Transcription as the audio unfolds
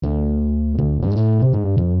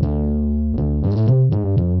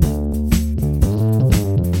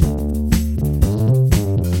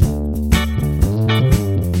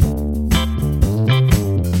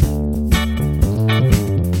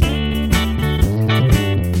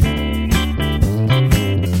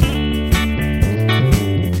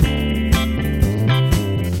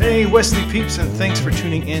Wesley peeps, and thanks for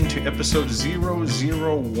tuning in to episode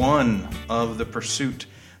 001 of The Pursuit,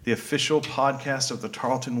 the official podcast of the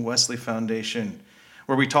Tarleton Wesley Foundation,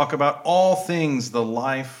 where we talk about all things the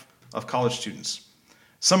life of college students.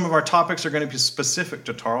 Some of our topics are going to be specific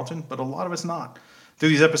to Tarleton, but a lot of it's not. Through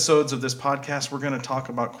these episodes of this podcast, we're going to talk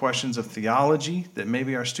about questions of theology that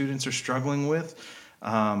maybe our students are struggling with,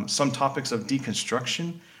 some topics of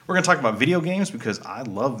deconstruction. We're going to talk about video games because I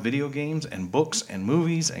love video games and books and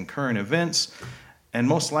movies and current events. And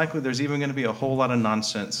most likely there's even going to be a whole lot of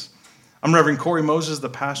nonsense. I'm Reverend Corey Moses, the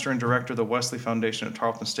pastor and director of the Wesley Foundation at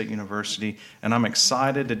Tarleton State University, and I'm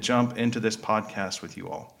excited to jump into this podcast with you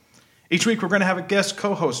all. Each week we're going to have a guest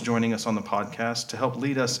co-host joining us on the podcast to help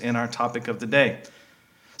lead us in our topic of the day.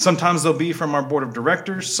 Sometimes they'll be from our board of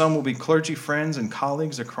directors, some will be clergy friends and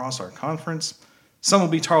colleagues across our conference. Some will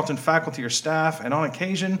be Tarleton faculty or staff, and on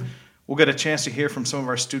occasion, we'll get a chance to hear from some of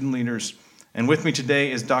our student leaders. And with me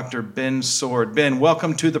today is Dr. Ben Sword. Ben,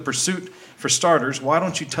 welcome to The Pursuit. For starters, why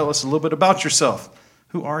don't you tell us a little bit about yourself?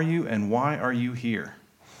 Who are you and why are you here?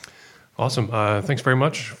 Awesome. Thanks very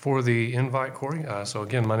much for the invite, Corey. So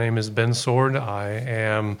again, my name is Ben Sword.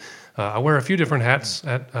 I wear a few different hats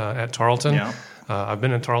at Tarleton. Yeah. I've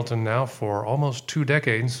been at Tarleton now for almost 2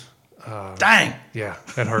 decades. Dang! Yeah,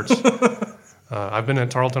 that hurts. I've been at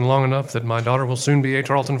Tarleton long enough that my daughter will soon be a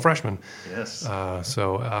Tarleton freshman. Yes.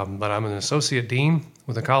 But I'm an associate dean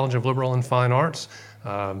with the College of Liberal and Fine Arts.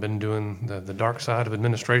 I've been doing the dark side of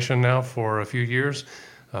administration now for a few years.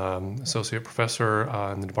 Associate professor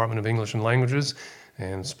in the Department of English and Languages,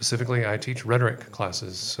 and specifically I teach rhetoric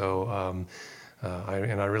classes. So I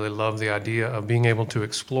really love the idea of being able to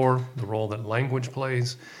explore the role that language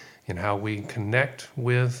plays in how we connect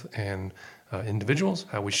with and individuals,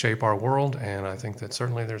 how we shape our world, and I think that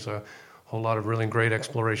certainly there's a whole lot of really great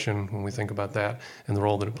exploration when we think about that and the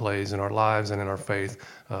role that it plays in our lives and in our faith.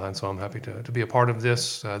 And so I'm happy to be a part of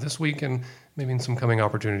this week and maybe in some coming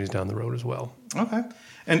opportunities down the road as well. Okay.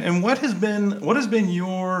 And what has been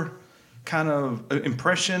your kind of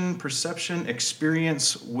impression, perception,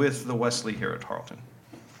 experience with the Wesley here at Tarleton?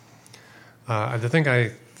 The thing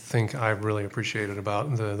I think I've really appreciated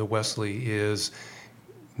about the Wesley is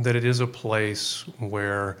that it is a place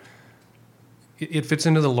where it fits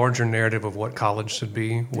into the larger narrative of what college should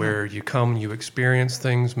be, where you come, you experience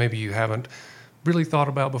things maybe you haven't really thought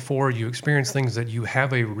about before. You experience things that you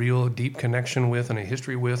have a real deep connection with and a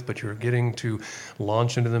history with, but you're getting to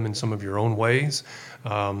launch into them in some of your own ways.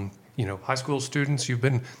 High school students, you've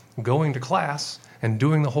been going to class and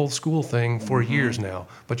doing the whole school thing for years now,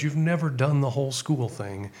 but you've never done the whole school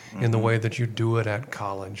thing in the way that you do it at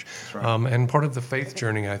college. That's right. And part of the faith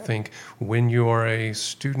journey, I think, when you are a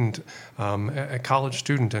student, a college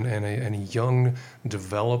student and a young,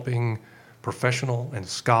 developing professional and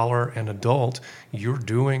scholar and adult, you're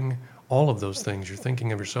doing all of those things. You're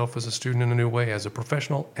thinking of yourself as a student in a new way, as a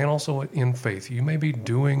professional, and also in faith. You may be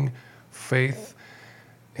doing faith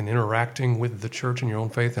and interacting with the church and your own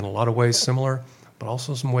faith in a lot of ways similar, but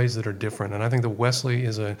also some ways that are different. And I think the Wesley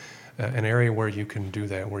is an area where you can do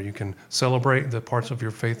that, where you can celebrate the parts of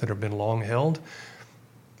your faith that have been long held,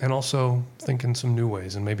 and also think in some new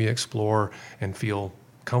ways and maybe explore and feel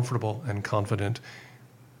comfortable and confident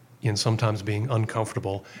in sometimes being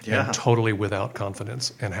uncomfortable and totally without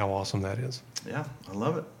confidence, and how awesome that is. Yeah, I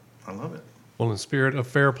love it. Well, in the spirit of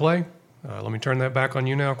fair play, let me turn that back on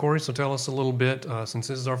you now, Corey. So tell us a little bit, since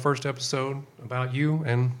this is our first episode, about you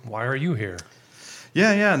and why are you here?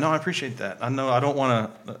 Yeah. No, I appreciate that. I know I don't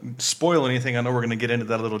want to spoil anything. I know we're going to get into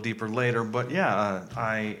that a little deeper later. But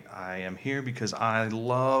I am here because I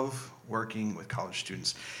love working with college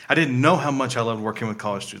students. I didn't know how much I loved working with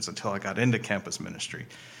college students until I got into campus ministry.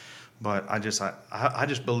 But I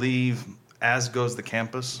just believe as goes the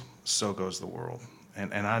campus, so goes the world.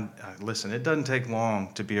 And I listen, it doesn't take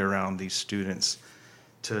long to be around these students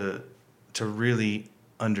to really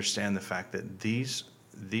understand the fact that these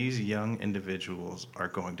young individuals are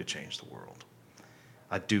going to change the world.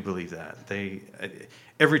 I do believe that.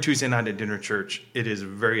 Every Tuesday night at dinner church, it is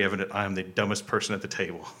very evident I am the dumbest person at the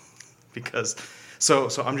table. because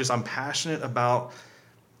I'm passionate about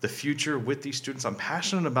the future with these students. I'm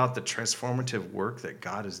passionate about the transformative work that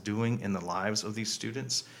God is doing in the lives of these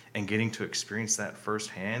students and getting to experience that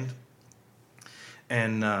firsthand.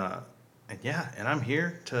 And I'm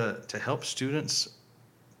here to help students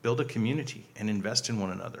build a community and invest in one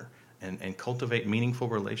another and cultivate meaningful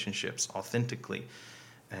relationships authentically.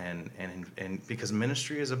 And because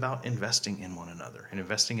ministry is about investing in one another and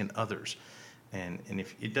investing in others. And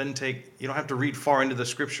if it doesn't take, you don't have to read far into the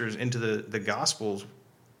scriptures, into the Gospels,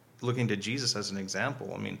 looking to Jesus as an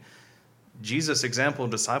example. I mean, Jesus' example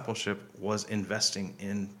of discipleship was investing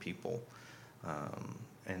in people.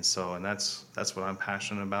 And that's what I'm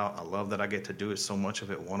passionate about. I love that I get to do it, so much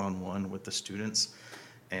of it one-on-one with the students,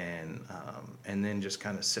 and then just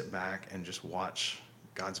kind of sit back and just watch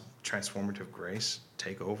God's transformative grace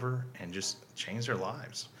take over and just change their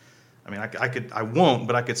lives. I mean, I won't,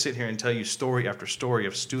 but I could sit here and tell you story after story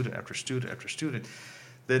of student after student after student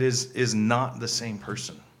that is not the same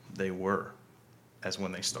person they were as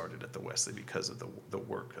when they started at the Wesley, because of the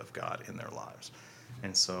work of God in their lives.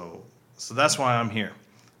 And so that's why I'm here.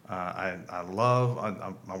 My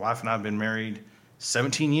wife and I have been married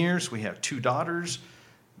 17 years. We have 2 daughters.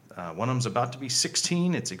 One of them's about to be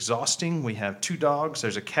 16. It's exhausting. We have 2 dogs.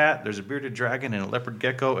 There's a cat. There's a bearded dragon and a leopard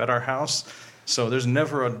gecko at our house. So there's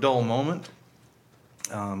never a dull moment.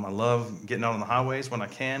 I love getting out on the highways when I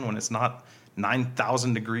can, when it's not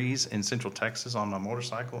 9,000 degrees in Central Texas, on my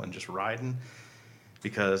motorcycle and just riding.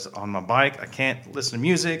 Because on my bike, I can't listen to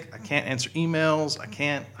music. I can't answer emails. I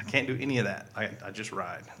can't do any of that. I just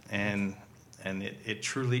ride. And it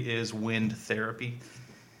truly is wind therapy.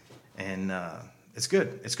 And it's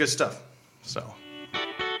good. It's good stuff. So.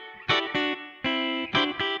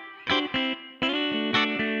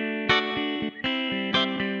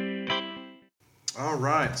 All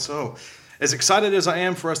right. So, as excited as I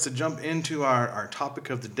am for us to jump into our topic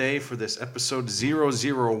of the day for this episode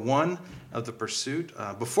 001 of The Pursuit,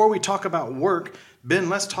 before we talk about work, Ben,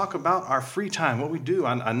 let's talk about our free time, what we do.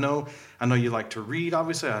 I know you like to read,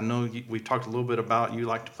 obviously. I know we talked a little bit about you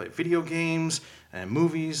like to play video games and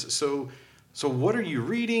movies. So what are you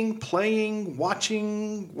reading, playing,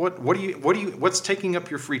 watching? What's taking up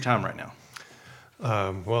your free time right now?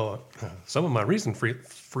 Some of my recent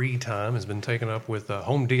free time has been taken up with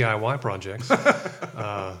home DIY projects.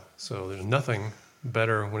 So there's nothing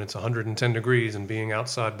better when it's 110 degrees and being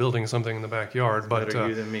outside building something in the backyard. But better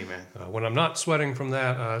you than me, man. When I'm not sweating from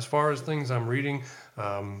that, as far as things I'm reading,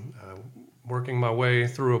 working my way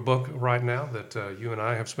through a book right now that you and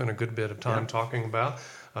I have spent a good bit of time talking about.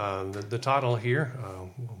 The title here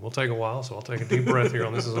will take a while, so I'll take a deep breath here.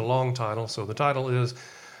 This is a long title. So the title is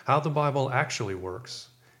How the Bible Actually Works,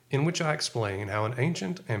 in which I explain how an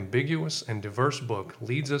ancient, ambiguous, and diverse book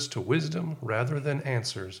leads us to wisdom rather than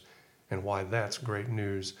answers, and why that's great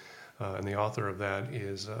news. And the author of that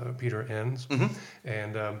is Peter Enns. Mm-hmm.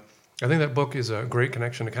 And I think that book is a great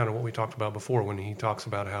connection to kind of what we talked about before when he talks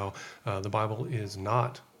about how the Bible is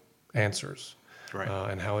not answers. Right.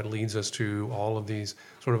 And how it leads us to all of these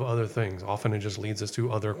sort of other things. Often it just leads us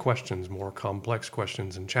to other questions, more complex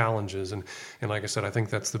questions and challenges. And like I said, I think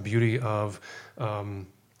that's the beauty of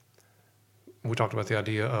we talked about the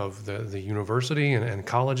idea of the university and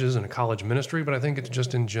colleges and a college ministry, but I think it's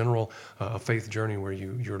just in general a faith journey where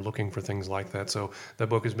you're looking for things like that. So that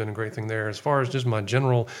book has been a great thing there. As far as just my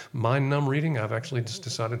general mind-numb reading, I've actually just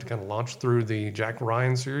decided to kind of launch through the Jack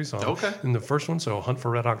Ryan series in the first one, so Hunt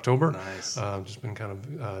for Red October. Nice. Just been kind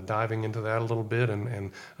of diving into that a little bit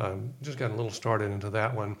and just got a little started into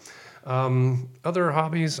that one. Other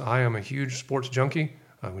hobbies, I am a huge sports junkie.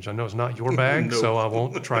 Which I know is not your bag, nope. So I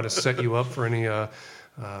won't try to set you up for any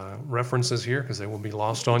references here because they will be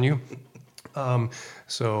lost on you.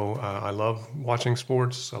 So I love watching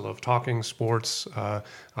sports. I love talking sports.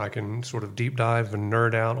 I can sort of deep dive and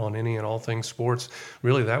nerd out on any and all things sports.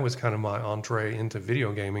 Really, that was kind of my entree into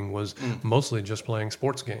video gaming, was mostly just playing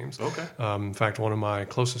sports games. Okay. In fact, one of my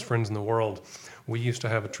closest friends in the world, we used to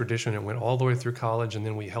have a tradition. It went all the way through college, and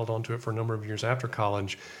then we held on to it for a number of years after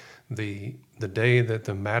college. The day that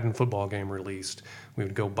the Madden football game released, we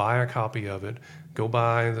would go buy a copy of it, go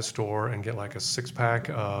by the store and get like a 6-pack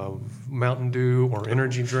of Mountain Dew or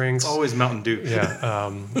energy drinks. It's always Mountain Dew.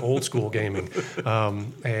 Yeah, old school gaming.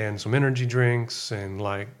 And some energy drinks and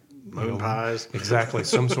like... Moon pies. Exactly,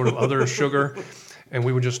 some sort of other sugar. And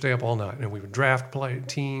we would just stay up all night, and we would draft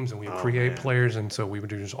teams, and we would create players, and so we would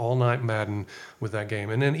do just all-night Madden with that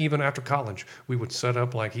game. And then even after college, we would set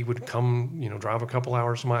up, like he would come, drive a couple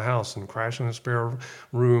hours to my house and crash in a spare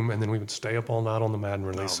room, and then we would stay up all night on the Madden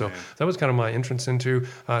release. So that was kind of my entrance into.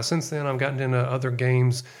 Since then, I've gotten into other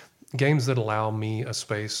games that allow me a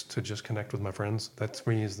space to just connect with my friends. That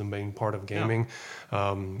for me is the main part of gaming.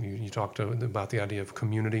 Yeah. You talked about the idea of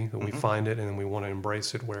community, that we find it and we want to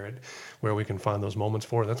embrace it where we can find those moments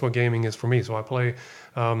for it. That's what gaming is for me. So I play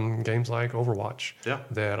games like Overwatch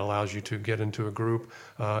that allows you to get into a group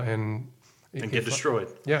and get destroyed.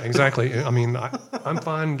 Yeah, exactly. I mean, I'm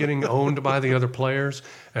fine getting owned by the other players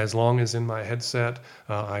as long as in my headset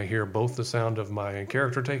I hear both the sound of my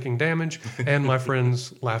character taking damage and my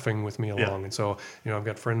friends laughing with me along. Yeah. And so, I've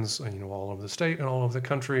got friends, all over the state and all over the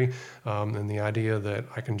country, and the idea that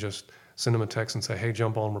I can just send them a text and say, hey,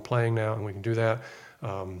 jump on, we're playing now, and we can do that.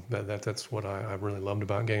 That's what I really loved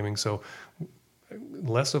about gaming. So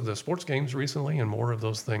less of the sports games recently and more of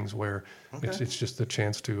those things where it's just the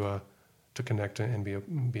chance to connect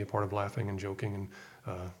and be a part of laughing and joking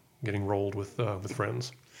and getting rolled with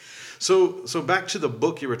friends. So back to the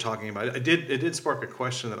book you were talking about. It did spark a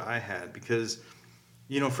question that I had, because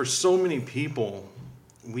for so many people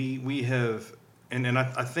we have, and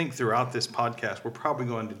I think throughout this podcast we're probably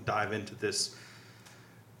going to dive into this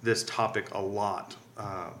topic a lot.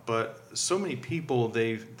 But so many people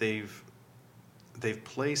they've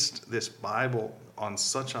placed this Bible on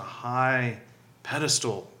such a high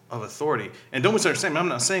pedestal of authority. And don't misunderstand me, I'm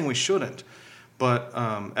not saying we shouldn't. But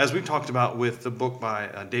as we've talked about with the book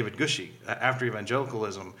by David Gushee, After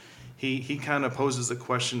Evangelicalism, he kind of poses the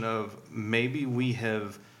question of maybe we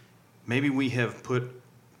have put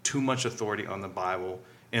too much authority on the Bible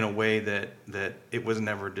in a way that it was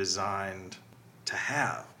never designed to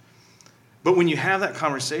have. But when you have that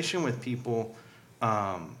conversation with people,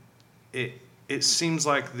 it seems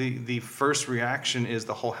like the first reaction is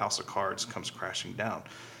the whole house of cards comes crashing down.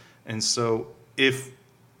 And so if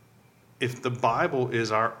the Bible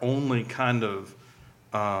is our only kind of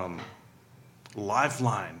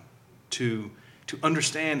lifeline to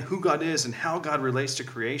understand who God is and how God relates to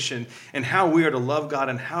creation and how we are to love God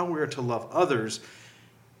and how we are to love others,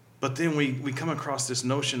 but then we come across this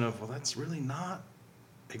notion of, well, that's really not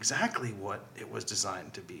exactly what it was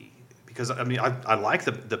designed to be. Because, I like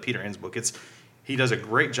the Peter Enns book. He does a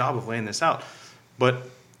great job of laying this out. But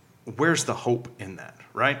where's the hope in that,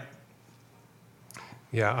 right?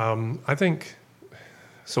 Yeah, I think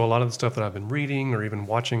so. A lot of the stuff that I've been reading, or even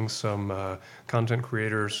watching some content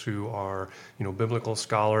creators who are, biblical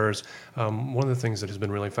scholars. One of the things that has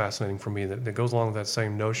been really fascinating for me that goes along with that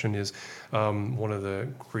same notion is one of the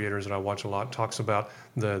creators that I watch a lot talks about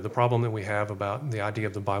the problem that we have about the idea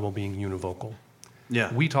of the Bible being univocal.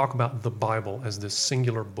 Yeah, we talk about the Bible as this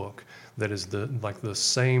singular book that is the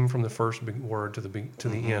same from the first word to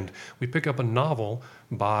the end. We pick up a novel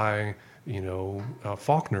by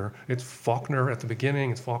Faulkner. It's Faulkner at the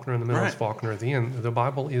beginning, it's Faulkner in the middle, It's Faulkner at the end. The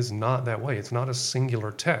Bible is not that way. It's not a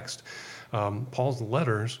singular text. Paul's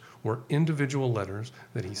letters were individual letters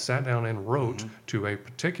that he sat down and wrote to a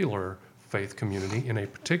particular faith community in a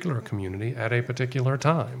particular community at a particular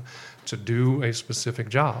time to do a specific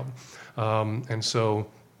job. And so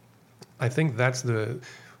I think that's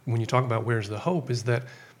when you talk about where's the hope, is that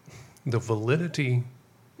the validity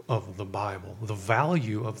of the Bible, the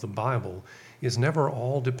value of the Bible, is never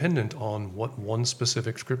all dependent on what one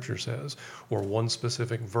specific scripture says or one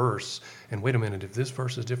specific verse. And wait a minute, if this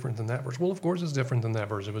verse is different than that verse, well, of course it's different than that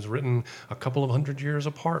verse. It was written a couple of hundred years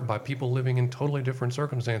apart by people living in totally different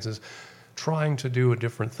circumstances, trying to do a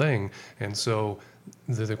different thing. And so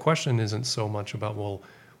the question isn't so much about, well,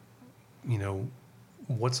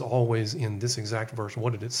 what's always in this exact verse,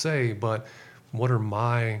 what did it say, but what are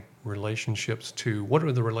my relationships what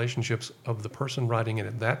are the relationships of the person writing it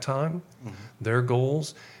at that time, their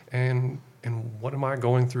goals, and what am I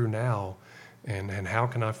going through now, and how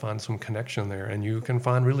can I find some connection there? And you can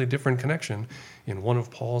find really different connection in one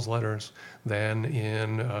of Paul's letters than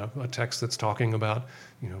in a text that's talking about,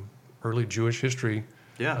 early Jewish history,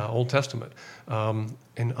 Old Testament,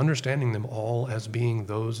 and understanding them all as being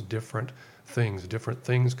those different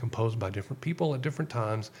things composed by different people at different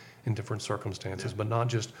times in different circumstances, but not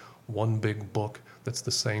just one big book that's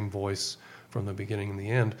the same voice from the beginning and the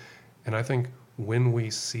end. And I think when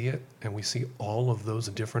we see it and we see all of those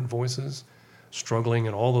different voices struggling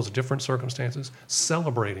in all those different circumstances,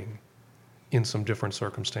 celebrating in some different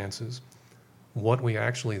circumstances, what we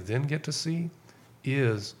actually then get to see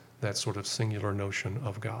is that sort of singular notion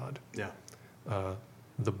of God. Yeah.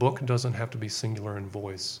 The book doesn't have to be singular in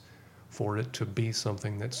voice for it to be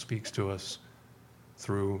something that speaks to us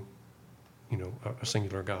through, a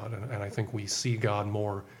singular God. And I think we see God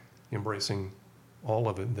more embracing all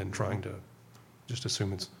of it than trying to just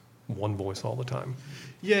assume it's one voice all the time.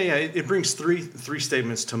 Yeah. It brings three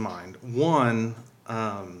statements to mind. One,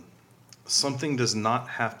 something does not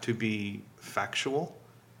have to be factual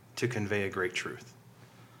to convey a great truth.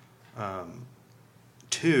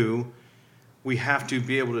 Two, we have to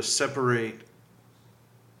be able to separate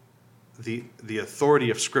the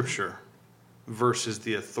authority of Scripture versus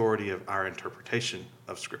the authority of our interpretation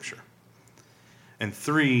of Scripture. And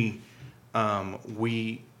three,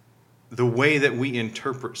 the way that we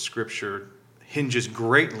interpret Scripture hinges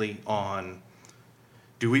greatly on,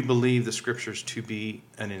 do we believe the Scriptures to be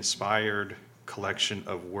an inspired collection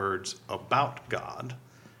of words about God,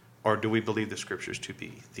 or do we believe the Scriptures to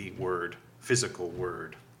be the physical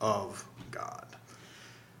word of God?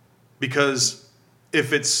 Because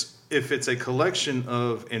if it's a collection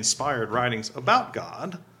of inspired writings about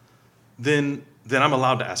God, then I'm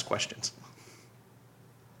allowed to ask questions.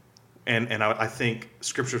 And I think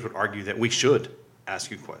scriptures would argue that we should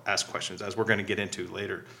ask questions, as we're going to get into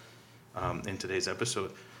later in today's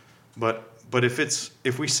episode. But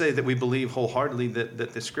if we say that we believe wholeheartedly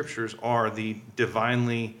that the scriptures are the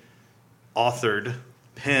divinely authored,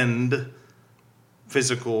 penned,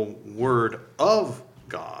 physical word of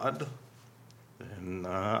God, then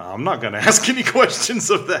I'm not going to ask any questions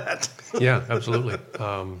of that. Yeah, absolutely.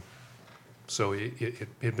 So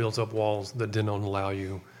it builds up walls that didn't allow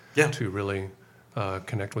you to really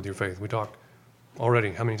connect with your faith. We talked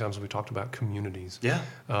already, how many times have we talked about communities? Yeah.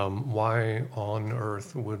 Why on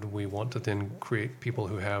earth would we want to then create people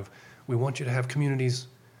we want you to have communities,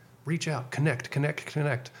 reach out, connect.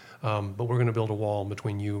 But we're going to build a wall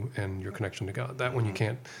between you and your connection to God. That one you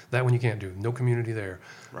can't do. No community there.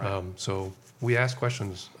 Right. So we ask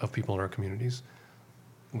questions of people in our communities.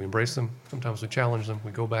 We embrace them. Sometimes we challenge them.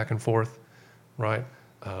 We go back and forth, right?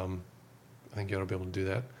 I think you ought to be able to do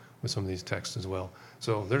that with some of these texts as well.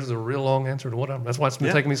 So there's a real long answer to that's why it's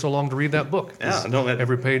been taking me so long to read that book. Yeah, no,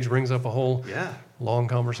 every page brings up a whole long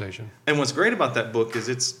conversation. And what's great about that book is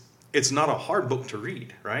it's not a hard book to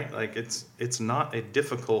read, right? Like it's not a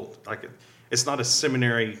difficult, it's not a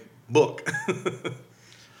seminary book,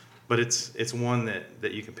 but it's one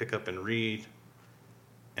that you can pick up and read,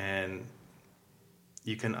 and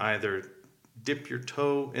you can either dip your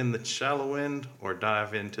toe in the shallow end or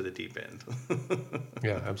dive into the deep end.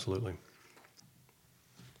 Yeah, absolutely.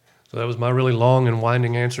 So that was my really long and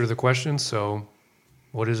winding answer to the question. So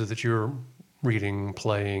what is it that you're reading,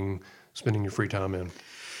 playing, spending your free time in?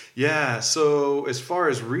 Yeah, so as far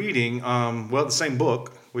as reading, the same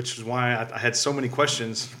book, which is why I had so many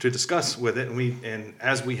questions to discuss with it, and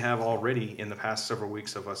as we have already in the past several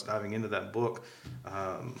weeks of us diving into that book,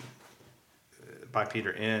 by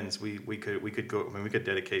Peter Enns, we could go. I mean, we could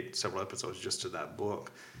dedicate several episodes just to that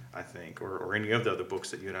book, I think, or any of the other books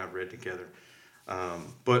that you and I have read together.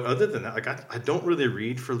 But other than that, I don't really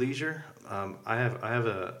read for leisure. I have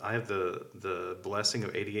the blessing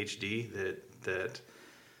of ADHD that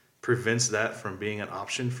prevents that from being an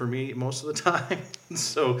option for me most of the time.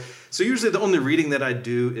 So usually the only reading that I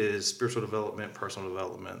do is spiritual development, personal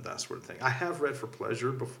development, that sort of thing. I have read for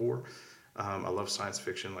pleasure before. I love science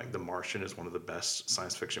fiction. Like The Martian is one of the best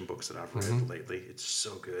science fiction books that I've read lately. It's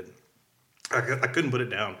so good. I couldn't put it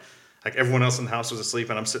down. Like everyone else in the house was asleep,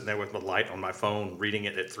 and I'm sitting there with the light on my phone reading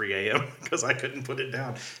it at 3 a.m. because I couldn't put it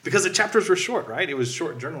down. Because the chapters were short, right? It was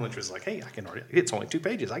short journal entries. Like, hey, it's only 2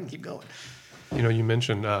 pages. I can keep going. You know, you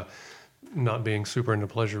mentioned not being super into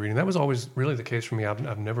pleasure reading. That was always really the case for me.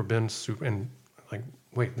 I've never been super, and like,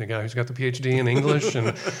 wait, the guy who's got the PhD in English, and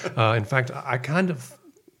in fact, I kind of,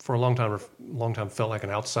 for a long time felt like an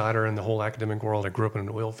outsider in the whole academic world. I grew up in an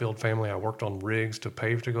oil field family. I worked on rigs to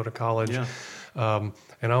pave to go to college. Yeah.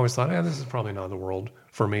 And I always thought, this is probably not the world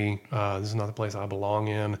for me. This is not the place I belong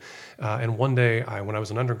in. And one day, when I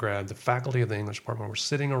was an undergrad, the faculty of the English department were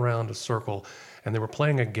sitting around a circle, and they were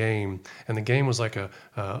playing a game. And the game was like a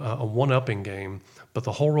one-upping game. But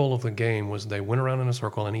the whole role of the game was they went around in a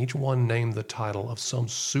circle, and each one named the title of some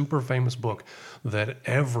super famous book that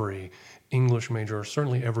every English major, or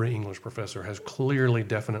certainly every English professor, has clearly,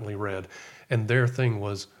 definitely read. And their thing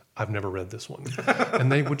was, I've never read this one. And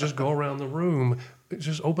they would just go around the room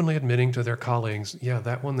just openly admitting to their colleagues,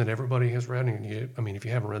 that one that everybody has read. And if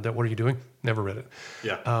you haven't read that, what are you doing? Never read it.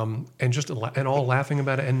 Yeah. And all laughing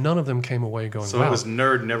about it. And none of them came away going, so wow. It was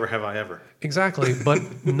nerd, never have I ever. Exactly.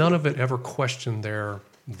 But none of it ever questioned their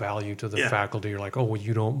value to the faculty, or like, oh, well,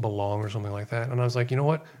 you don't belong or something like that. And I was like, you know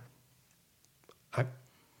what?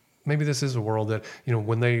 Maybe this is a world that,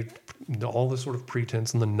 when all this sort of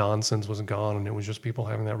pretense and the nonsense was gone, and it was just people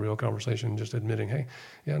having that real conversation, just admitting, hey,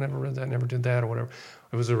 I never read that, never did that, or whatever.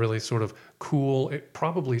 It was a really sort of cool, it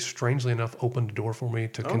probably strangely enough opened a door for me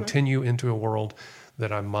to continue into a world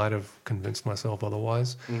that I might have convinced myself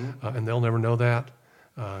otherwise. Mm-hmm. And they'll never know that,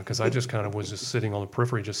 because I just kind of was just sitting on the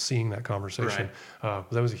periphery, just seeing that conversation.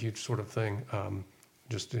 Right. That was a huge sort of thing,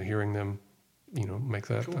 just hearing them make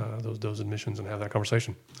that those admissions and have that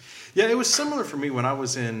conversation. Yeah, it was similar for me when I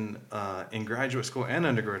was in graduate school and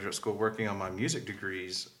undergraduate school working on my music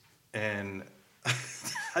degrees, and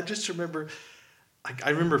I just remember,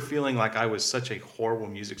 I remember feeling like I was such a horrible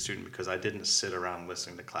music student because I didn't sit around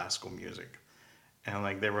listening to classical music, and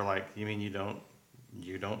like they were like, "You mean you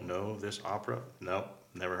don't know this opera? Nope,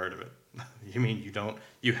 never heard of it. You mean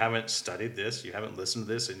you haven't studied this, you haven't listened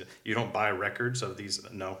to this, and you don't buy records of these?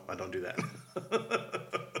 No, I don't do that."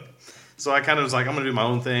 So I kind of was like, I'm going to do my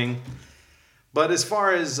own thing. But as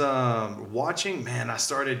far as watching, man, I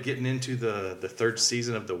started getting into the third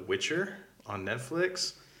season of The Witcher on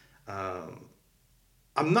Netflix.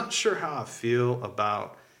 I'm not sure how I feel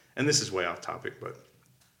about, and this is way off topic, but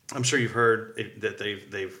I'm sure you've heard that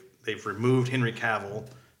they've removed Henry Cavill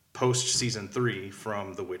post season 3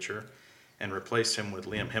 from The Witcher and replaced him with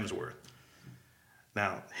Liam Hemsworth.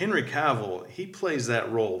 Now, Henry Cavill, he plays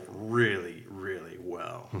that role really, really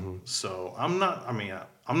well. Mm-hmm. So I'm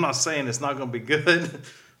not saying it's not going to be good,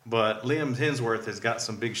 but Liam Hemsworth has got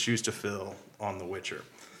some big shoes to fill on The Witcher.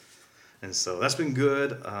 And so that's been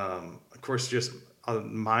good. Of course, just a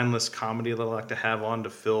mindless comedy that I like to have on to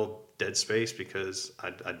fill dead space because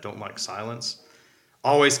I don't like silence.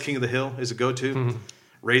 Always King of the Hill is a go-to. Mm-hmm.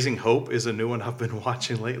 Raising Hope is a new one I've been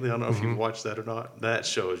watching lately. I don't know if you've watched that or not. That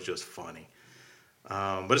show is just funny.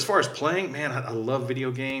 But as far as playing, man, I love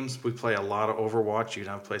video games. We play a lot of Overwatch. You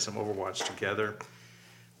and I play some Overwatch together.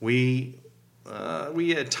 We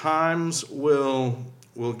at times will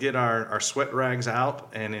get our sweat rags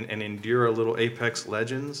out and endure a little Apex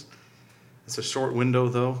Legends. It's a short window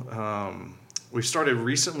though. We started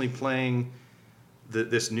recently playing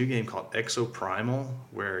this new game called Exoprimal,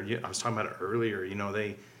 where I was talking about it earlier. You know,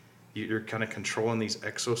 you're kind of controlling these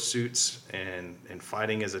exosuits and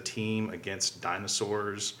fighting as a team against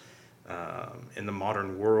dinosaurs in the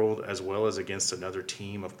modern world, as well as against another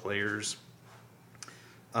team of players.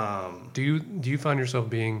 Do you find yourself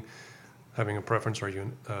having a preference? Are you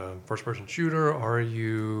a first-person shooter? Are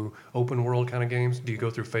you open-world kind of games? Do you go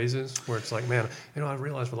through phases where it's like, man, I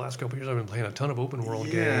realized for the last couple of years I've been playing a ton of open-world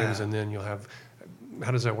games, and then you'll have. How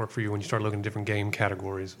does that work for you when you start looking at different game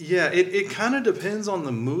categories? Yeah, it kind of depends on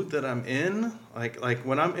the mood that I'm in. Like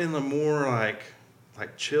when I'm in the more like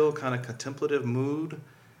chill kind of contemplative mood,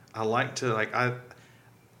 I like to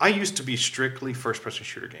I used to be strictly first-person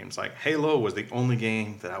shooter games. Like Halo was the only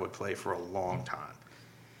game that I would play for a long time.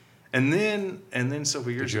 And then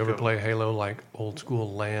several years ago. Did you ever play Halo like old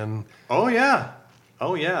school LAN? Oh yeah,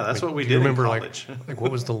 that's what we did in college. Like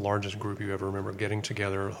what was the largest group you ever remember getting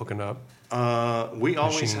together, hooking up? We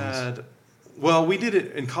always had. Well, we did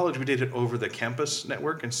it in college. We did it over the campus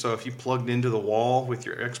network, and so if you plugged into the wall with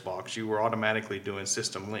your Xbox, you were automatically doing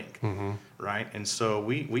System Link, right? And so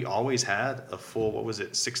we always had a full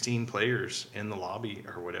 16 players in the lobby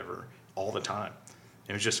or whatever all the time.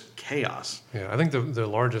 It was just chaos. Yeah, I think the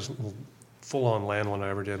largest full-on LAN one I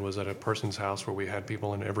ever did was at a person's house where we had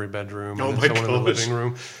people in every bedroom and someone in the living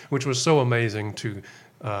room, which was so amazing to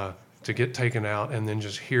get taken out and then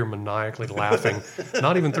just hear maniacally laughing,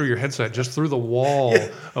 not even through your headset, just through the wall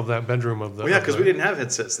of that bedroom of the. Well, yeah, because we didn't have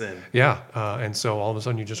headsets then. Yeah, and so all of a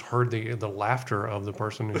sudden you just heard the laughter of the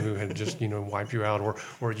person who had just wiped you out,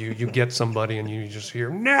 or you get somebody and you just hear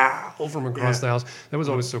no from across the house. That was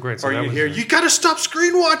always so great. So or you hear you got to stop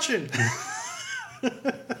screen watching.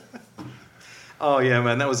 Oh yeah,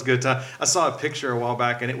 man, that was a good time. I saw a picture a while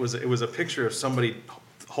back, and it was a picture of somebody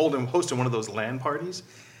hosting one of those LAN parties.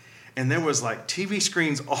 And there was like TV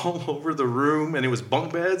screens all over the room, and it was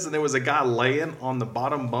bunk beds, and there was a guy laying on the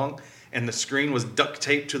bottom bunk, and the screen was duct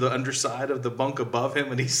taped to the underside of the bunk above him,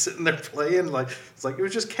 and he's sitting there playing. It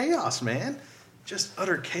was just chaos, man. Just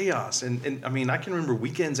utter chaos. And I mean, I can remember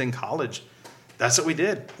weekends in college. That's what we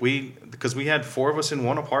did. Because we had 4 of us in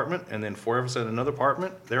one apartment, and then 4 of us in another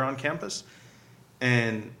apartment there on campus.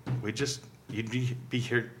 And you'd be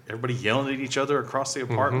here, everybody yelling at each other across the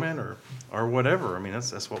apartment or whatever. I mean,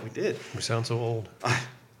 that's what we did. We sound so old.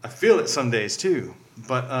 I feel it some days too.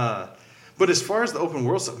 But as far as the open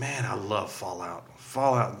world stuff, man, I love Fallout.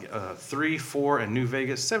 Fallout 3, 4, and New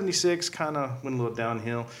Vegas. 76 kind of went a little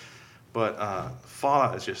downhill. But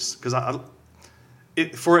Fallout is just, because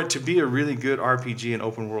for it to be a really good RPG and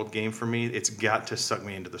open world game for me, it's got to suck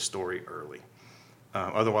me into the story early.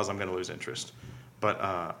 Otherwise, I'm going to lose interest. But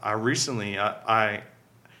I recently I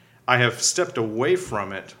have stepped away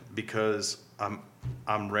from it because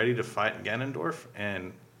I'm ready to fight Ganondorf,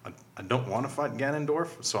 and I don't want to fight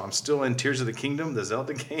Ganondorf, so I'm still in Tears of the Kingdom, the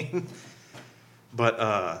Zelda game. But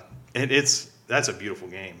that's a beautiful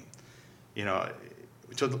game.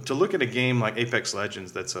 To look at a game like Apex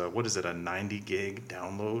Legends, that's a 90 gig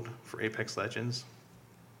download for Apex Legends,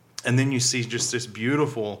 and then you see just this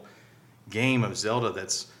beautiful game of Zelda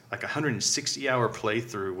that's like 160-hour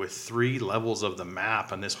playthrough with 3 levels of the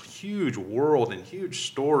map and this huge world and huge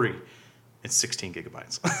story. It's 16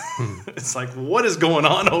 gigabytes. It's like, what is going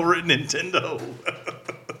on over at Nintendo?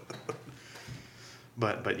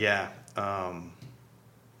 But yeah,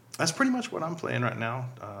 that's pretty much what I'm playing right now.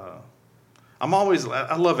 I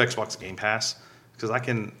love Xbox Game Pass because I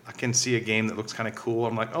can see a game that looks kind of cool.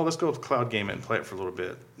 I'm like, oh, let's go with cloud game it and play it for a little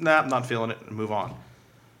bit. Nah, I'm not feeling it, and move on.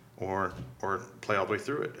 or play all the way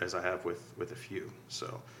through it as I have with a few.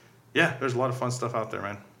 So yeah, there's a lot of fun stuff out there,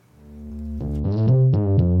 man.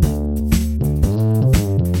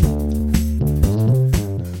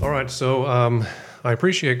 All right, so I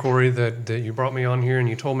appreciate, Corey, that you brought me on here and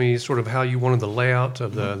you told me sort of how you wanted the layout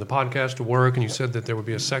of the podcast to work, and you said that there would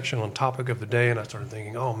be a section on topic of the day, and I started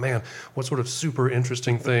thinking, oh man, what sort of super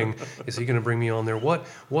interesting thing is he going to bring me on there? What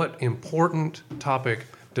important topic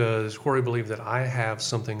does Corey believe that I have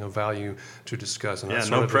something of value to discuss? And yeah,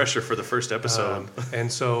 no pressure for the first episode.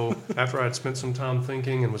 And so after I'd spent some time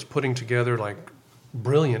thinking and was putting together like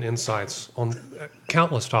brilliant insights on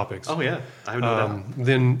countless topics. Oh, yeah. I have no doubt.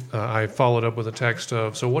 Then I followed up with a text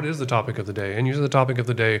of, so what is the topic of the day? And usually the topic of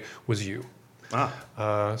the day was you.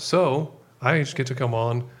 So I just get to come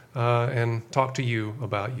on and talk to you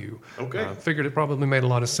about you. Okay. Figured it probably made a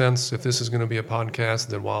lot of sense if this is going to be a podcast,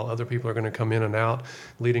 that while other people are going to come in and out,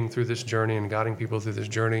 leading through this journey and guiding people through this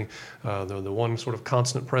journey, the one sort of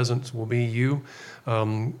constant presence will be you.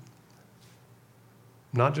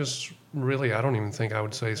 Not just really, I don't even think I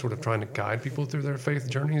would say sort of trying to guide people through their faith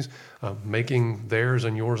journeys, making theirs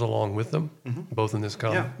and yours along with them, both in this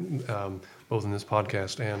both in this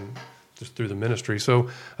podcast and just through the ministry. So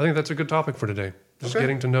I think that's a good topic for today. Just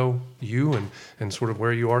getting to know you and sort of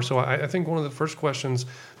where you are. So I think one of the first questions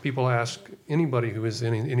people ask anybody who is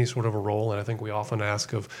in any sort of a role, and I think we often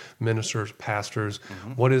ask of ministers, pastors,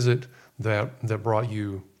 what is it that brought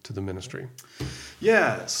you to the ministry?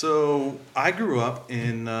 Yeah, so I grew up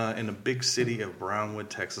in a big city of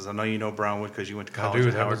Brownwood, Texas. I know you know Brownwood because you went to college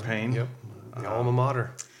at Howard Payne. Yep, the alma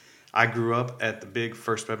mater. I grew up at the big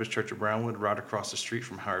First Baptist Church of Brownwood, right across the street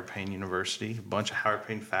from Howard Payne University. A bunch of Howard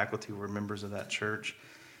Payne faculty were members of that church.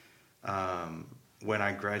 When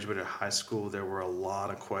I graduated high school, there were a lot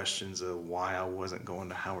of questions of why I wasn't going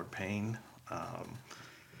to Howard Payne.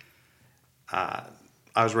 I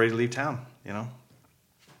was ready to leave town, you know.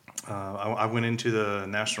 I went into the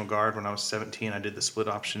National Guard when I was 17. I did the split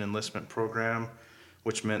option enlistment program,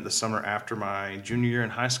 which meant the summer after my junior year in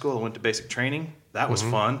high school, I went to basic training. That was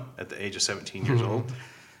fun at the age of 17 years old.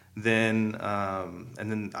 Then,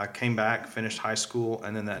 and then I came back, finished high school,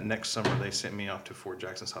 and then that next summer they sent me off to Fort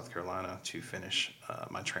Jackson, South Carolina to finish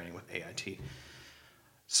my training with AIT.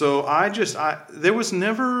 So there was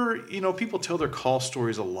never, you know, people tell their call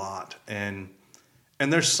stories a lot, and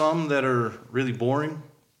there's some that are really boring.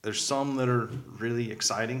 There's some that are really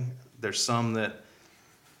exciting. There's some that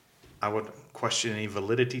I would question any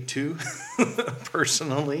validity to,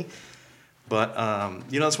 personally. But,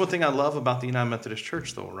 you know, that's one thing I love about the United Methodist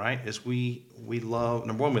Church, though, right? Is we love,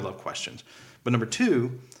 number one, we love questions. But number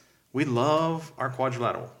two, we love our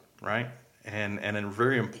quadrilateral, right? And a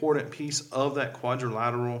very important piece of that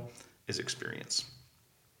quadrilateral is experience.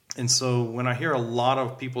 And so when I hear a lot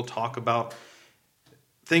of people talk about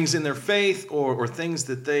things in their faith or things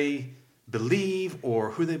that they believe or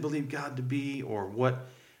who they believe God to be or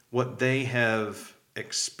what they have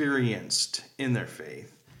experienced in their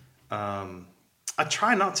faith, I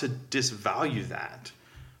try not to disvalue that.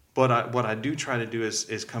 But what I do try to do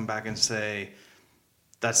is come back and say,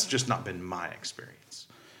 that's just not been my experience.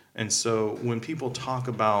 And so when people talk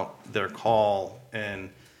about their call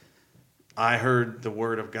and I heard the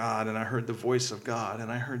word of God, and I heard the voice of God, and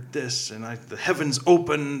I heard this, and the heavens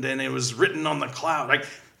opened, and it was written on the cloud. Like,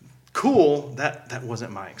 cool. That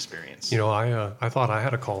wasn't my experience. You know, I thought I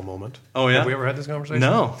had a call moment. Oh, yeah? Have we ever had this conversation?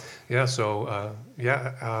 No. Yeah, so,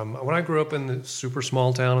 when I grew up in the super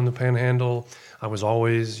small town in the Panhandle, I was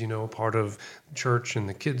always, you know, part of church and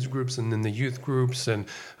the kids groups and then the youth groups and,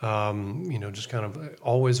 you know, just kind of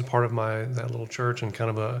always a part of that little church and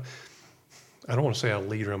kind of I don't want to say a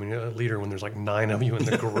leader. I mean, a leader when there's like 9 of you in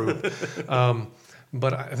the group.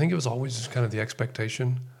 But I think it was always just kind of the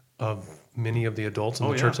expectation of many of the adults in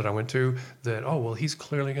the church that I went to that, he's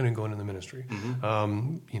clearly going to go into the ministry.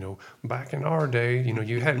 Mm-hmm. You know, back in our day, you know,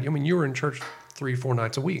 you were in church 3-4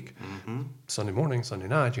 nights a week. Mm-hmm. Sunday morning, Sunday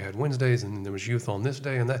night, you had Wednesdays, and then there was youth on this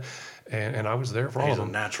day and that. And I was there for all of them.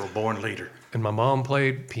 He's a natural born leader. And my mom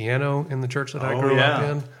played piano in the church that I grew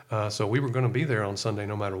up in. So we were going to be there on Sunday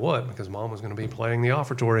no matter what because Mom was going to be playing the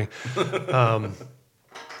offertory.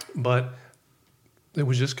 But it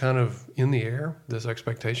was just kind of in the air, this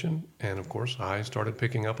expectation. And, of course, I started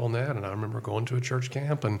picking up on that. And I remember going to a church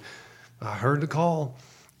camp, and I heard the call.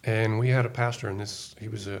 And we had a pastor, and he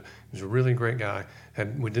was a really great guy.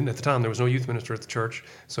 At the time, there was no youth minister at the church,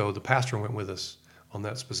 so the pastor went with us on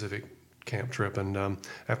that specific camp trip. And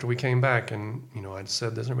after we came back, and you know, I'd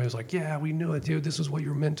said this, and everybody was like, "Yeah, we knew it, dude. This is what you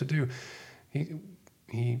were meant to do."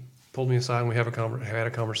 He pulled me aside, and we had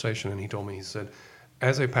a conversation, and he told me, he said,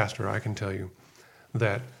 "As a pastor, I can tell you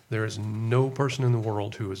that there is no person in the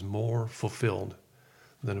world who is more fulfilled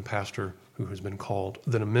than a pastor who has been called,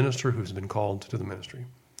 than a minister who's been called to the ministry.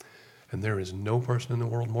 And there is no person in the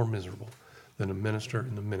world more miserable than a minister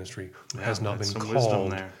in the ministry who has not been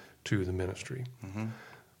called to the ministry. Mm-hmm.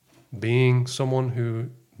 Being someone who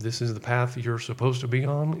this is the path you're supposed to be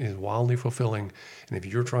on is wildly fulfilling. And if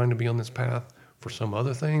you're trying to be on this path for some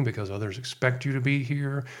other thing because others expect you to be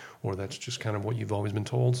here, or that's just kind of what you've always been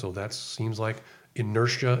told, so that seems like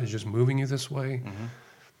inertia is just moving you this way,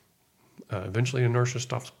 eventually inertia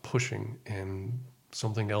stops pushing and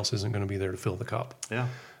something else isn't going to be there to fill the cup. Yeah.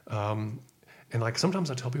 And like sometimes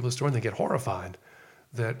I tell people the story and they get horrified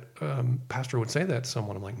that pastor would say that to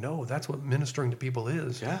someone. I'm like, no, that's what ministering to people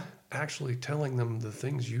is. Yeah. Actually telling them the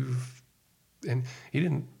things and he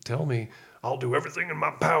didn't tell me, I'll do everything in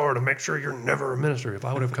my power to make sure you're never a minister. If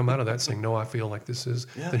I would have come out of that saying, no, I feel like this is,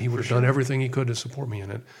 then he would have done everything he could to support me in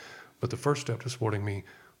it. But the first step to supporting me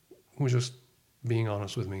was just being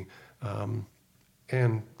honest with me.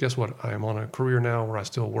 And guess what? I am on a career now where I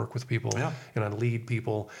still work with people and I lead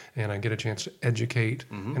people and I get a chance to educate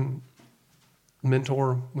and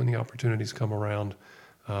mentor when the opportunities come around,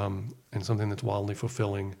 and something that's wildly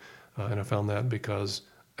fulfilling. And I found that because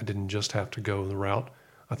I didn't just have to go the route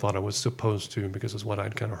I thought I was supposed to, because it's what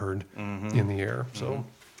I'd kind of heard in the air. So,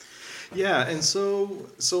 yeah. And so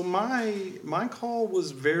my call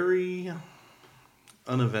was very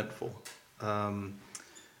uneventful.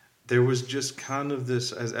 There was just kind of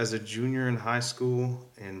this, as a junior in high school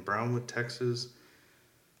in Brownwood, Texas,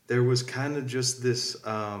 there was kind of just this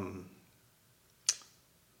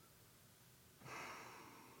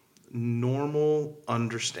normal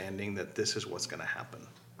understanding that this is what's going to happen,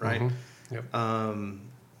 right? Mm-hmm. Yep.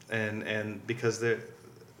 And because they're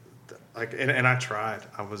like, and I tried.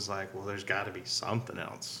 I was like, well, there's got to be something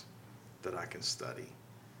else that I can study.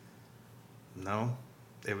 No,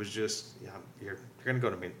 it was just, you're going to go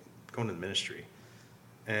into the ministry,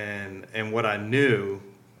 and what I knew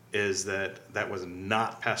is that was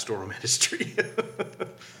not pastoral ministry.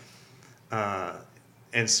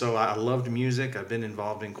 And so I loved music. I've been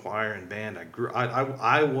involved in choir and band.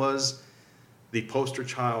 I was the poster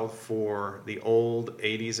child for the old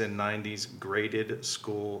 80s and 90s graded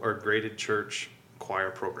school or graded church choir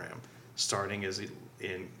program, starting as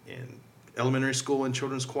in elementary school in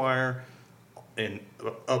children's choir, and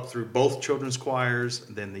up through both children's choirs,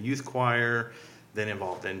 then the youth choir, then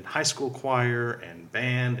involved in high school choir and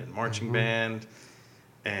band and marching band.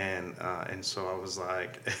 And so I was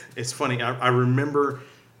like, it's funny. I remember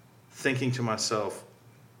thinking to myself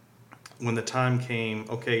when the time came,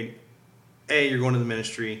 okay, A, you're going to the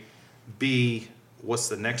ministry. B, what's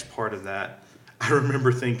the next part of that? I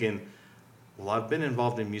remember thinking, well, I've been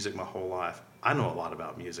involved in music my whole life. I know a lot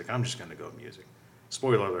about music. I'm just going to go with music.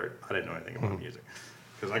 Spoiler alert, I didn't know anything about music.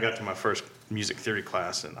 Because I got to my first music theory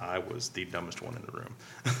class and I was the dumbest one in the room.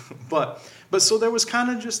 But so there was kind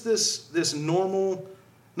of just this normal,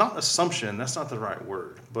 not assumption, that's not the right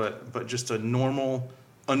word, but just a normal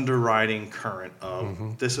underwriting current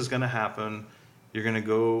of this is going to happen. You're going to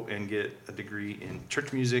go and get a degree in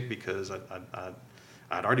church music because I'd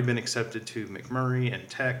already been accepted to McMurray and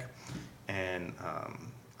Tech, and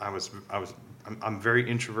I'm very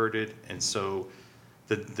introverted, and so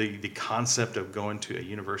the concept of going to a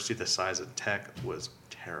university the size of Tech was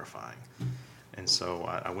terrifying. And so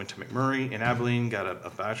I went to McMurray in Abilene, got a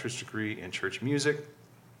bachelor's degree in church music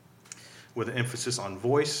with an emphasis on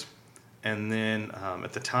voice. And then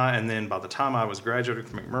by the time I was graduating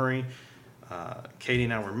from McMurray, Katie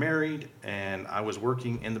and I were married, and I was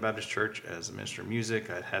working in the Baptist church as a minister of music.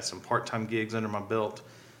 I had some part-time gigs under my belt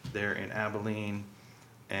there in Abilene,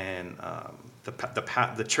 and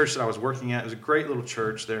the church that I was working at was a great little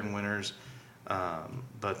church there in Winters,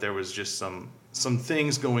 but there was just some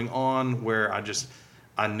things going on where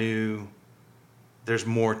I knew there's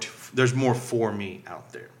more for me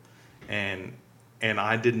out there, and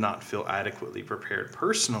I did not feel adequately prepared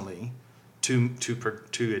personally to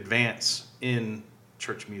advance in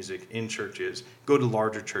church music, in churches, go to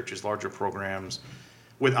larger churches, larger programs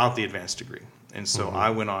without the advanced degree. And so I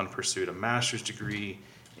went on and pursued a master's degree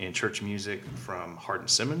in church music from Hardin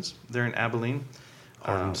Simmons there in Abilene.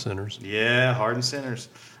 Hardin Sinners. Yeah, Hardin Sinners.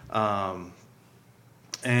 And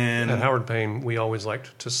at Howard Payne, we always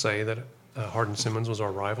liked to say that Hardin Simmons was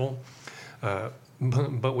our rival,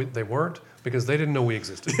 but they weren't, because they didn't know we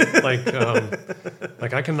existed.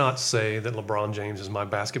 Like I cannot say that LeBron James is my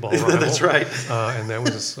basketball rival. That's right. And that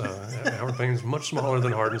was Howard Payne is much smaller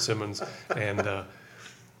than Hardin Simmons, and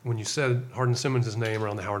when you said Hardin Simmons' name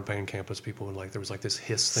around the Howard Payne campus, people would there was this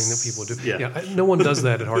hiss thing that people would do. Yeah. No one does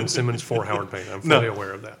that at Hardin Simmons for Howard Payne. I'm fully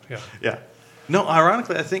aware of that. Yeah. Yeah. No,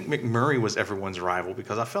 ironically, I think McMurray was everyone's rival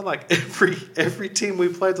because I felt like every team we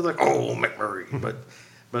played, they're like, oh, McMurray.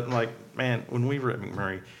 But like, man, when we were at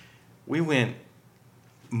McMurray, we went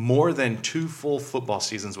more than 2 full football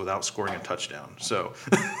seasons without scoring a touchdown. So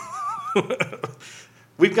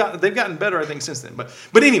they've gotten better, I think, since then.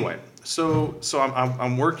 But anyway, so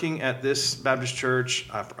I'm working at this Baptist church.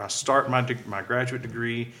 I start my graduate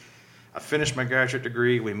degree. I finished my graduate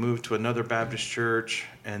degree. We moved to another Baptist church,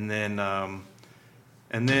 and then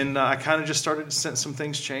I kind of just started to sense some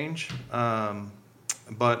things change.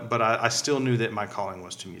 But I still knew that my calling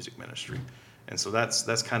was to music ministry, and so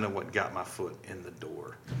that's kind of what got my foot in the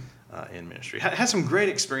door in ministry. Had some great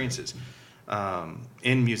experiences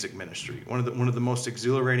in music ministry. One of the most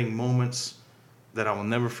exhilarating moments that I will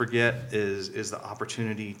never forget is the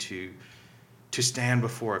opportunity to stand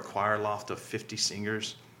before a choir loft of 50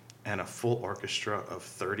 singers and a full orchestra of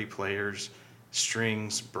 30 players,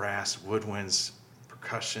 strings, brass, woodwinds,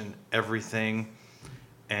 percussion, everything,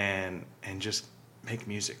 and just make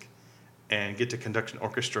music and get to conduct an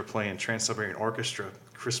orchestra playing Trans-Siberian Orchestra,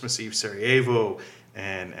 Christmas Eve Sarajevo,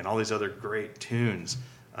 and all these other great tunes.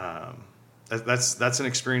 That's an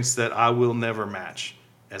experience that I will never match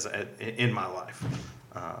in my life,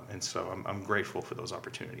 and so I'm grateful for those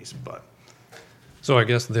opportunities. But So I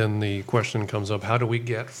guess then the question comes up: how do we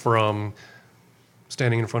get from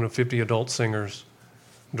standing in front of 50 adult singers,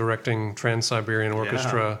 directing Trans-Siberian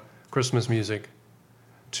Orchestra, Christmas music,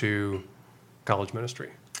 to college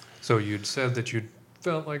ministry? So you'd said that you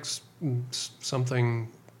felt like something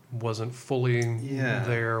wasn't fully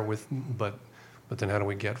there but then how do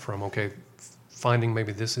we get from finding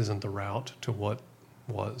maybe this isn't the route to what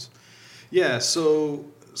was? Yeah, so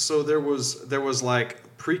there was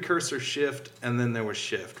like precursor shift, and then there was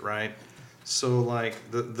shift, right? So like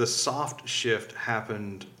the soft shift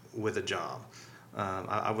happened with a job.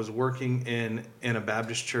 I was working in a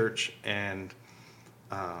Baptist church, and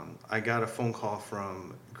I got a phone call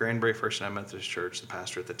from Granbury First United Methodist Church, the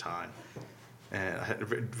pastor at the time. And I had a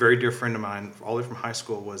very dear friend of mine, all the way from high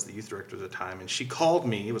school, was the youth director at the time. And she called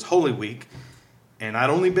me. It was Holy Week, and I'd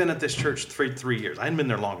only been at this church 3 years. I hadn't been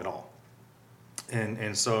there long at all. And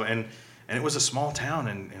it was a small town,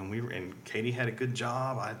 and Katie had a good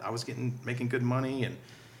job. I was making good money, and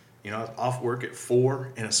I was off work at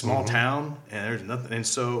 4 in a small town, and there's nothing. And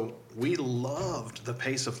so we loved the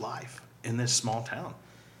pace of life in this small town,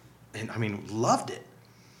 and I mean, loved it.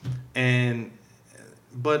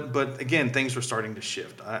 But again, things were starting to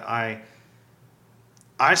shift. I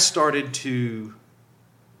started to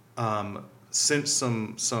sense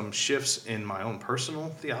some shifts in my own personal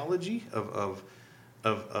theology of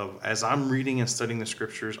as I'm reading and studying the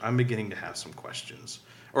scriptures, I'm beginning to have some questions.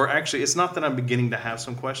 Or actually, it's not that I'm beginning to have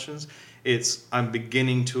some questions. It's I'm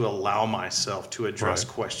beginning to allow myself to address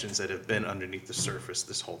questions that have been underneath the surface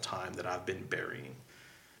this whole time that I've been burying.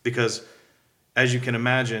 Because, as you can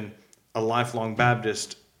imagine, a lifelong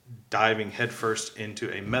Baptist diving headfirst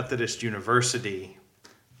into a Methodist university,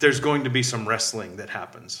 there's going to be some wrestling that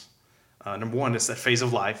happens. Number one, it's that phase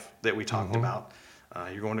of life that we talked about.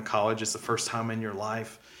 You're going to college. It's the first time in your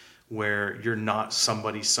life where you're not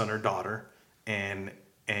somebody's son or daughter, and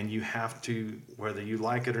you have to, whether you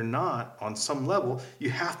like it or not, on some level, you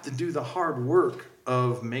have to do the hard work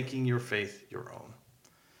of making your faith your own.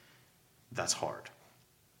 That's hard.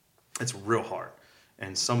 It's real hard.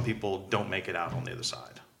 And some people don't make it out on the other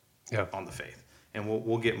side on the faith. And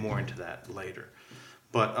we'll get more into that later.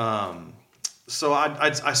 But so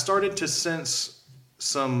I started to sense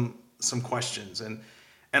some questions. And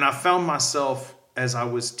I found myself, as I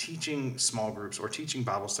was teaching small groups or teaching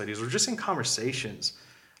Bible studies or just in conversations,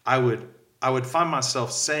 I would find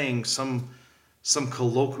myself saying some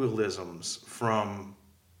colloquialisms from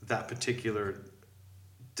that particular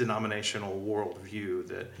denominational worldview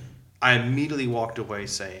that I immediately walked away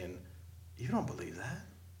saying, "You don't believe that?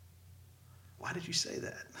 Why did you say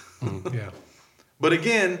that?" Yeah. But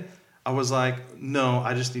again, I was like, "No,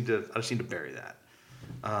 I just need to bury that."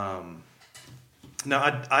 Now,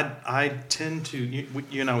 I tend to,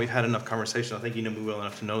 you and I, we've had enough conversation. I think you know me well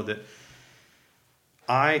enough to know that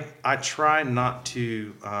I try not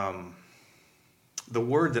to. The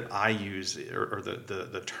word that I use, or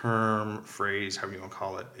the term, phrase, however you want to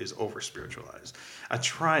call it, is over-spiritualize. I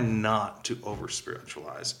try not to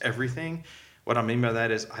over-spiritualize everything. What I mean by that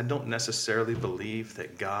is I don't necessarily believe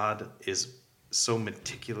that God is so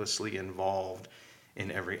meticulously involved in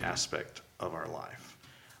every aspect of our life.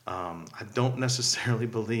 I don't necessarily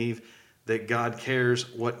believe that God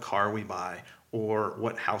cares what car we buy or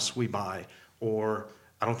what house we buy, or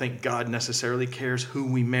I don't think God necessarily cares who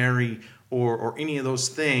we marry or any of those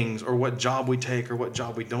things, or what job we take or what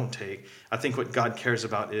job we don't take. I think what God cares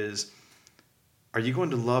about is, are you going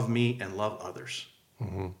to love me and love others?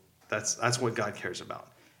 Mm-hmm. That's what God cares about.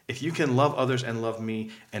 If you can love others and love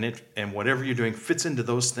me, and whatever you're doing fits into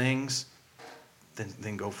those things,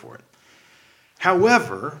 then go for it.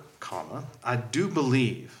 However, I do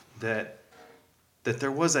believe that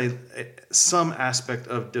there was some aspect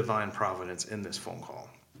of divine providence in this phone call,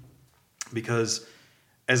 because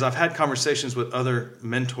as I've had conversations with other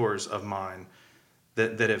mentors of mine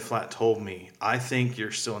that have flat told me, I think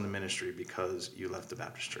you're still in the ministry because you left the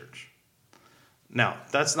Baptist church. Now,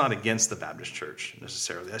 that's not against the Baptist church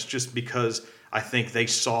necessarily. That's just because I think they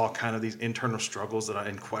saw kind of these internal struggles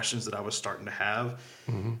and questions that I was starting to have.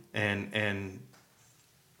 Mm-hmm. And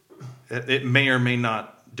it may or may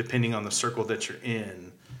not, depending on the circle that you're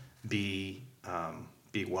in, be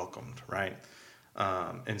welcomed, right?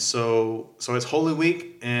 And so it's Holy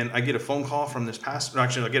Week, and I get a phone call from this pastor.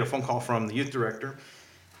 Actually, I get a phone call from the youth director,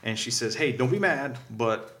 and she says, "Hey, don't be mad,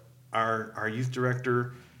 but our youth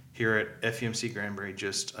director here at FEMC Granbury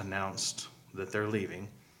just announced that they're leaving,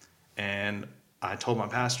 and I told my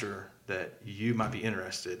pastor that you might be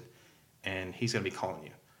interested, and he's going to be calling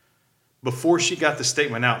you." Before she got the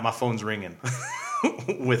statement out, my phone's ringing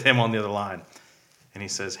with him on the other line, and he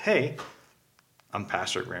says, "Hey, I'm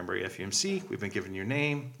pastor at Granbury FEMC. We've been given your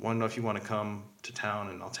name. Want to know if you want to come to town,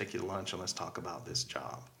 and I'll take you to lunch, and let's talk about this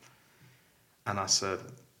job." And I said,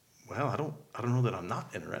 "Well, I don't know that I'm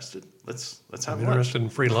not interested. Let's have lunch." Interested in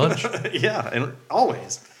free lunch? Yeah, and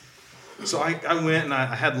always. So I went and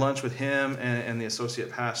I had lunch with him and the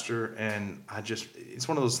associate pastor, and it's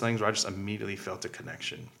one of those things where I just immediately felt a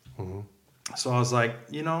connection. Mm-hmm. So I was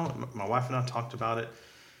like, my wife and I talked about it.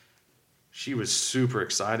 She was super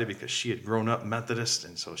excited because she had grown up Methodist,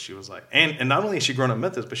 and so she was like, and not only has she grown up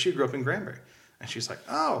Methodist, but she grew up in Granbury. And she's like,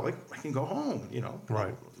 "Oh, I can go home,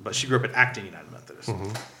 Right. But she grew up at Acton United Methodist.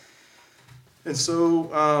 Mm-hmm. And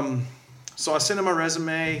so I sent in my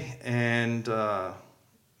resume, and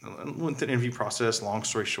went through the interview process. Long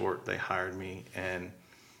story short, they hired me, and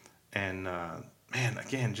man,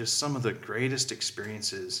 again, just some of the greatest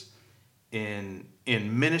experiences in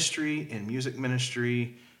ministry, in music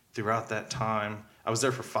ministry throughout that time. I was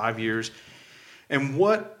there for 5 years, and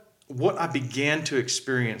what I began to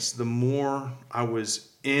experience the more I was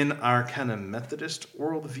in our kind of Methodist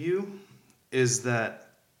worldview is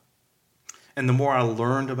that, and the more I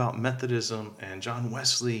learned about Methodism and John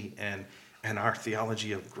Wesley and our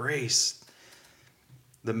theology of grace,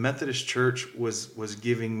 the Methodist Church was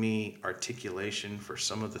giving me articulation for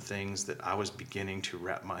some of the things that I was beginning to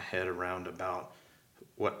wrap my head around about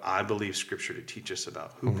what I believe Scripture to teach us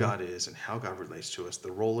about who mm-hmm. God is and how God relates to us,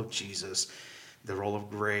 the role of Jesus, the role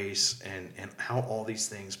of grace, and how all these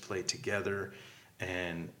things play together.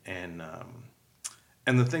 And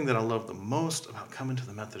the thing that I love the most about coming to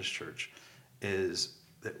the Methodist Church is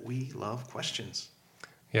that we love questions.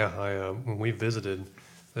 Yeah, when we visited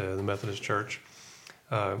the Methodist Church,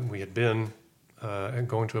 we had been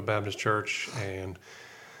going to a Baptist church, and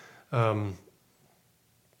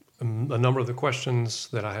a number of the questions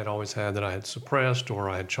that I had always had that I had suppressed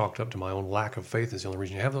or I had chalked up to my own lack of faith is the only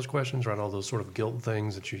reason you have those questions, right? All those sort of guilt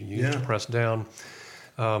things that you use to press down.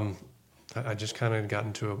 I just kind of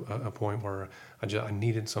gotten to a point where I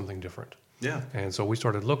needed something different. Yeah. And so we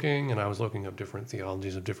started looking, and I was looking up different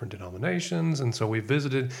theologies of different denominations. And so we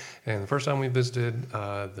visited, and the first time we visited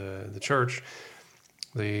the church,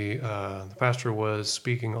 the pastor was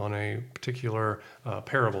speaking on a particular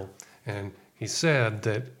parable, and he said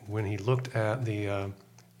that when he looked at the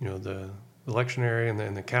lectionary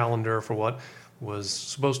and the calendar for what was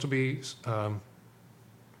supposed to be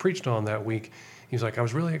preached on that week, he's like, "I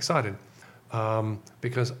was really excited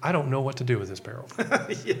because I don't know what to do with this parable.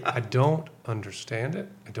 Yeah. I don't understand it.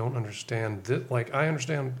 I don't understand this. Like, I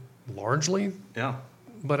understand largely,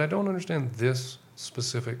 but I don't understand this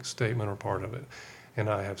specific statement or part of it. And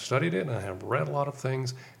I have studied it, and I have read a lot of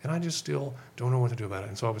things, and I just still don't know what to do about it."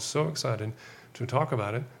 And so I was so excited to talk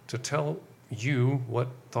about it, to tell you what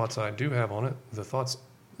thoughts I do have on it, the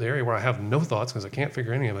area where I have no thoughts because I can't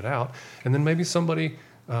figure any of it out, and then maybe somebody,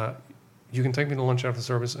 you can take me to lunch after the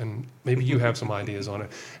service, and maybe you have some ideas on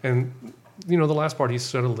it. And, the last part he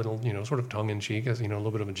said a little, sort of tongue-in-cheek, as, a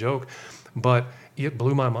little bit of a joke, but it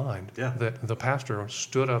blew my mind that the pastor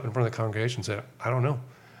stood up in front of the congregation and said, "I don't know.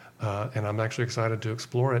 And I'm actually excited to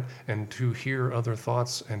explore it and to hear other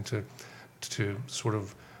thoughts and to sort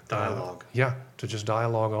of dialogue. To just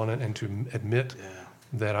dialogue on it and to admit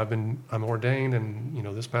that I'm ordained,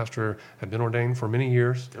 and this pastor had been ordained for many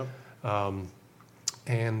years, but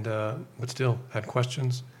still had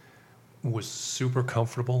questions, was super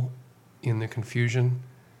comfortable in the confusion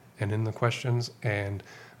and in the questions. And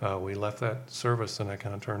we left that service, and I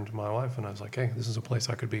kind of turned to my wife, and I was like, hey, this is a place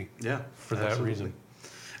I could be. Yeah, for absolutely. that reason.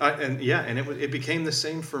 And it became the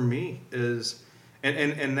same for me,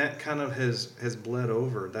 and that kind of has bled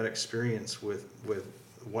over, that experience with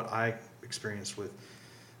what I experienced with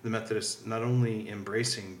the Methodists, not only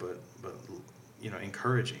embracing but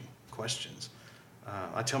encouraging questions.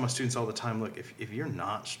 I tell my students all the time, look, if you're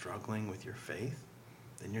not struggling with your faith,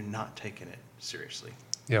 then you're not taking it seriously.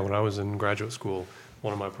 Yeah, when I was in graduate school,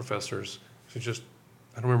 one of my professors, I don't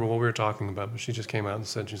remember what we were talking about, but she just came out and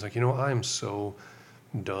said, she's like, I am so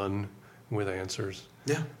done with answers.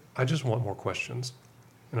 Yeah. I just want more questions.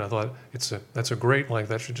 And I thought that's a great,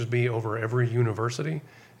 that should just be over every university,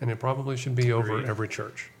 and it probably should be over every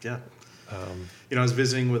church. Yeah. I was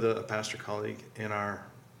visiting with a pastor colleague in our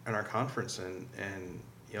conference, and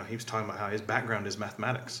he was talking about how his background is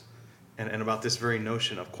mathematics, and about this very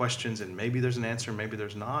notion of questions, and maybe there's an answer, maybe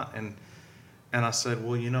there's not. And I said,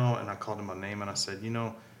 well, and I called him by name, and I said,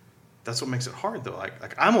 that's what makes it hard, though.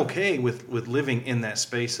 Like I'm okay with living in that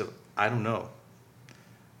space of I don't know,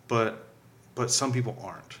 but some people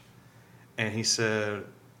aren't. And he said,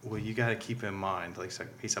 well, you got to keep in mind,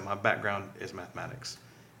 he said, my background is mathematics,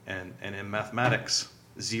 and in mathematics,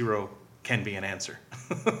 0 can be an answer.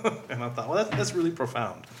 And I thought, well, that's really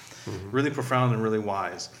profound, really profound and really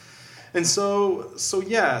wise. And so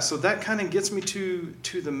that kind of gets me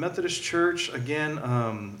to the Methodist Church. Again,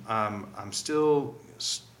 I'm still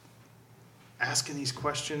asking these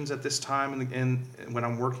questions at this time, and when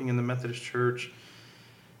I'm working in the Methodist Church,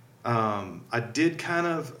 I did kind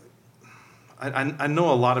of, I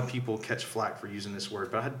know a lot of people catch flack for using this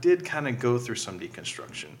word, but I did kind of go through some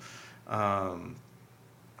deconstruction,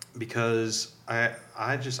 because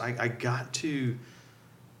I got to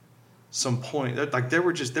some point, there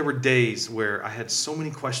were days where I had so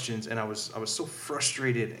many questions, and I was so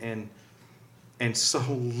frustrated and so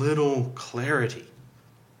little clarity,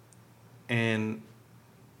 and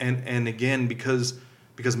again because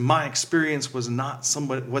my experience was not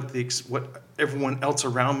what everyone else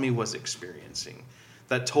around me was experiencing,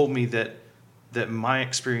 that told me that my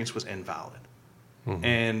experience was invalid.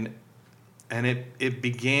 And it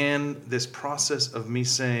began this process of me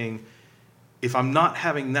saying, if I'm not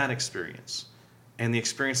having that experience, and the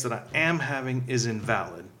experience that I am having is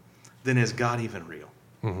invalid, then is God even real?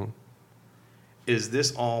 Is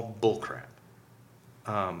this all bullcrap?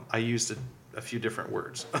 I used a few different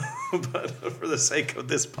words, but for the sake of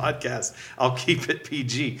this podcast, I'll keep it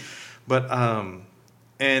PG. But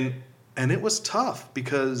and it was tough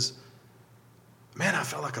because, man, I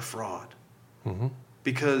felt like a fraud,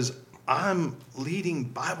 because I'm leading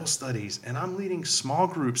Bible studies, and I'm leading small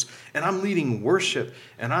groups, and I'm leading worship,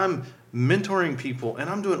 and I'm mentoring people, and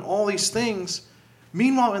I'm doing all these things.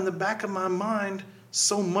 Meanwhile, in the back of my mind,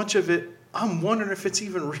 so much of it, I'm wondering if it's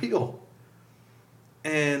even real.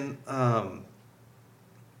 And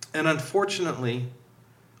unfortunately,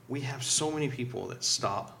 we have so many people that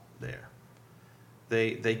stop there.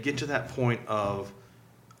 They get to that point of,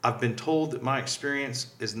 I've been told that my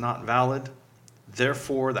experience is not valid.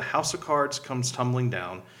 Therefore, the house of cards comes tumbling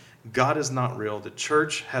down. God is not real. The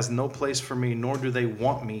church has no place for me, nor do they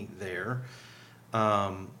want me there.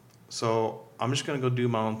 So I'm just going to go do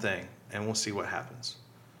my own thing, and we'll see what happens.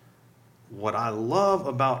 What I love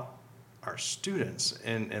about our students,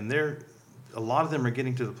 and a lot of them are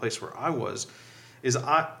getting to the place where I was, is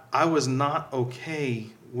I was not okay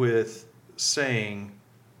with saying,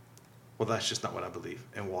 well, that's just not what I believe,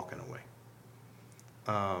 and walking away.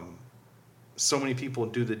 So many people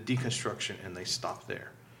do the deconstruction and they stop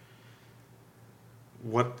there.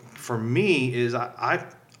 What for me is I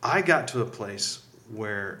got to a place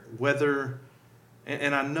where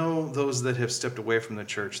and I know those that have stepped away from the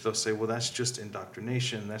church, they'll say, well, that's just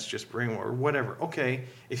indoctrination, that's just brainwash, or whatever. Okay,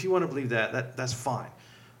 if you want to believe that's fine.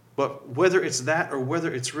 But whether it's that or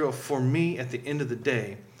whether it's real, for me, at the end of the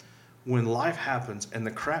day, when life happens and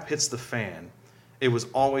the crap hits the fan, it was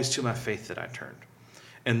always to my faith that I turned.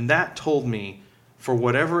 And that told me, for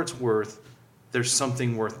whatever it's worth, there's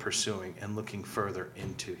something worth pursuing and looking further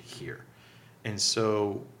into here. And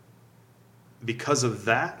so, because of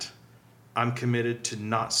that, I'm committed to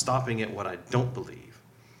not stopping at what I don't believe,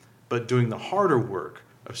 but doing the harder work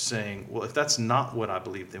of saying, well, if that's not what I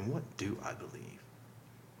believe, then what do I believe?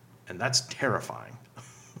 And that's terrifying.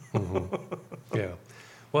 Yeah.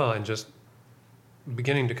 Well, and just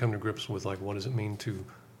beginning to come to grips with, what does it mean to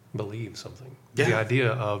believe something? Yeah. The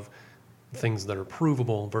idea of things that are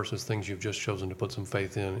provable versus things you've just chosen to put some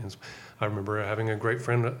faith in. And I remember having a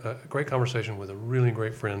great conversation with a really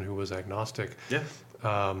great friend who was agnostic. Yeah.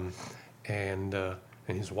 And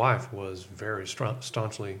and his wife was very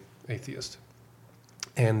staunchly atheist.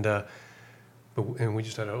 And and we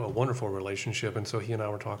just had a wonderful relationship. And so he and I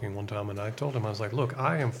were talking one time, and I told him, I was like, look,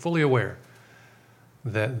 I am fully aware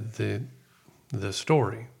that the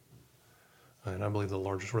story, and I believe the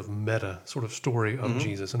larger sort of meta sort of story of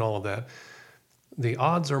Jesus and all of that, the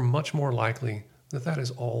odds are much more likely that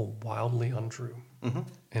is all wildly untrue.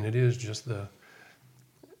 And it is just the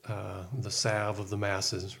salve of the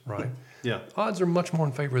masses, right? Yeah. Odds are much more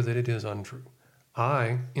in favor that it is untrue.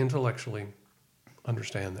 I intellectually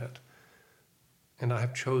understand that. And I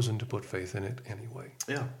have chosen to put faith in it anyway.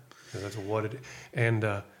 Yeah. Because that's what it is. And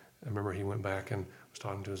I remember he went back and was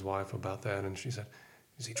talking to his wife about that, and she said,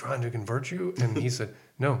 is he trying to convert you? And he said,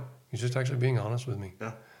 no, he's just actually being honest with me.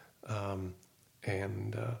 Yeah.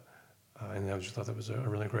 And I just thought that was a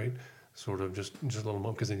really great sort of just a little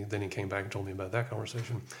moment, because then he came back and told me about that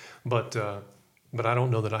conversation. But I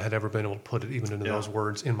don't know that I had ever been able to put it even into those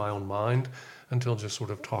words in my own mind until just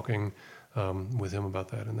sort of talking with him about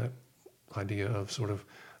that, and that idea of sort of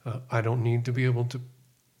I don't need to be able to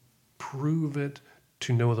prove it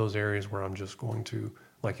to know those areas where I'm just going to,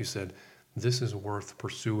 like you said, this is worth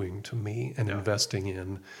pursuing to me and investing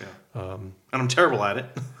in. Yeah. And I'm terrible at it.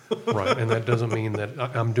 Right. And that doesn't mean that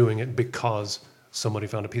I'm doing it because somebody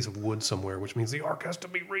found a piece of wood somewhere, which means the ark has to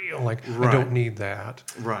be real. Like, I don't need that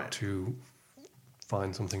to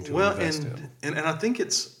find something to invest in. And I think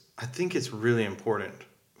it's really important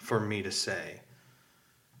for me to say,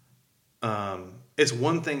 it's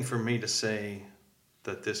one thing for me to say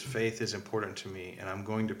that this faith is important to me and I'm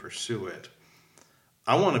going to pursue it.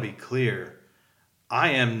 I want to be clear. I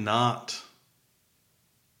am not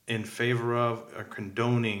in favor of or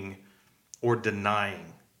condoning or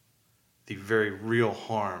denying the very real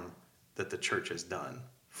harm that the church has done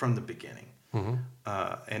from the beginning. And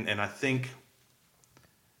I think,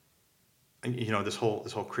 this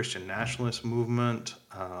whole Christian nationalist movement,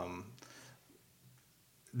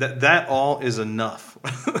 that all is enough.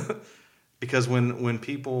 Because when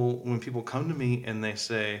people come to me and they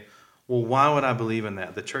say, well, why would I believe in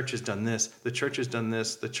that? The church has done this. The church has done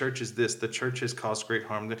this. The church is this. The church has caused great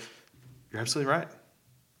harm. You're absolutely right.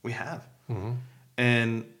 We have.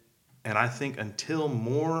 And I think until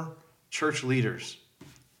more church leaders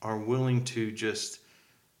are willing to just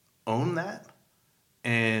own that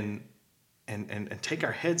and take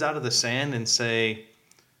our heads out of the sand and say,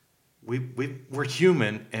 we're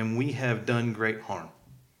human and we have done great harm.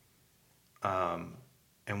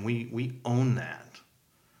 And we own that.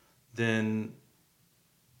 Then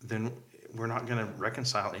we're not going to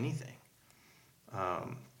reconcile anything.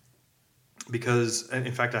 Because,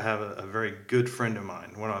 in fact, I have a very good friend of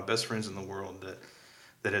mine, one of my best friends in the world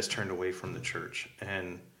that has turned away from the church.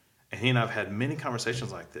 And he and I have had many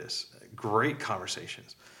conversations like this, great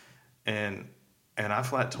conversations. And I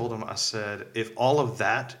flat told him, I said, if all of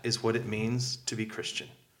that is what it means to be Christian,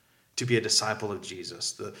 to be a disciple of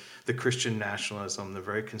Jesus, the Christian nationalism, the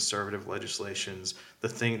very conservative legislations,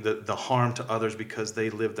 the harm to others because they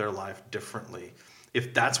live their life differently.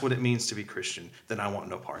 If that's what it means to be Christian, then I want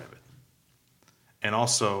no part of it. And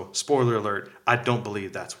also, spoiler alert, I don't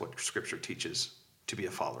believe that's what Scripture teaches to be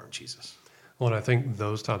a follower of Jesus. Well, and I think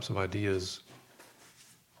those types of ideas,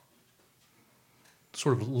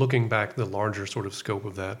 sort of looking back the larger sort of scope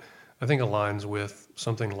of that, I think aligns with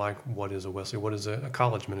something like what is a Wesley, what is a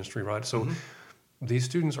college ministry, right? So these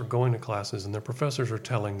students are going to classes and their professors are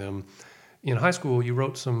telling them, in high school you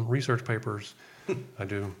wrote some research papers. I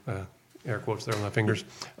do air quotes there with my fingers.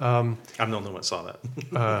 I'm the only one that saw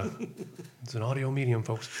that. It's an audio medium,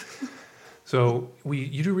 folks. So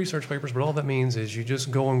you do research papers, but all that means is you just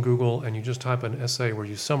go on Google and you just type an essay where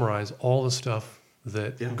you summarize all the stuff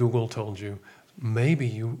that Google told you. Maybe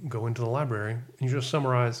you go into the library and you just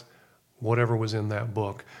summarize whatever was in that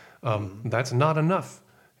book. That's not enough.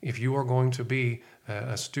 If you are going to be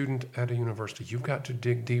a student at a university, you've got to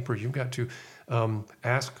dig deeper. You've got to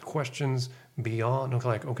ask questions beyond,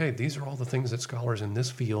 okay, these are all the things that scholars in this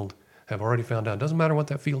field have already found out. It doesn't matter what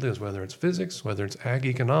that field is, whether it's physics, whether it's ag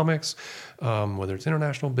economics, whether it's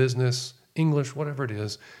international business, English, whatever it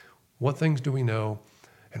is. What things do we know?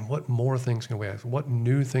 And what more things can we ask? What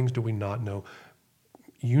new things do we not know?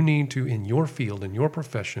 You need to, in your field, in your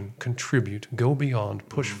profession, contribute, go beyond,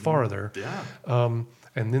 push farther. And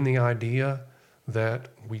then the idea that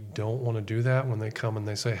we don't want to do that when they come and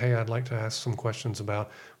they say, hey, I'd like to ask some questions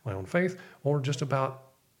about my own faith or just about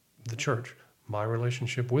the church, my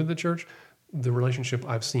relationship with the church, the relationship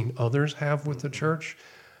I've seen others have with the church.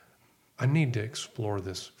 I need to explore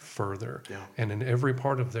this further. And in every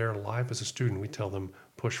part of their life as a student, we tell them,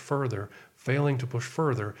 push further. Failing to push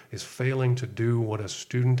further is failing to do what a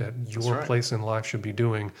student at your right. place in life should be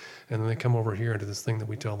doing. And then they come over here into this thing that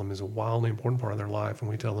we tell them is a wildly important part of their life. And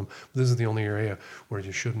we tell them, this is the only area where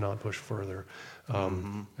you should not push further.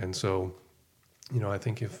 And so, I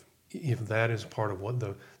think if that is part of what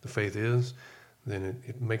the faith is, then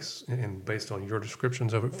it makes, and based on your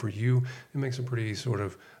descriptions of it for you, it makes it pretty sort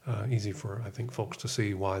of easy for, I think, folks to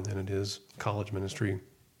see why then it is college ministry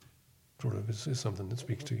sort of is something that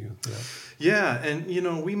speaks to you. Yeah,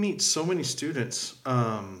 and we meet so many students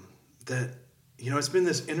that it's been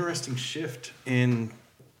this interesting shift in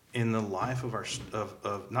the life of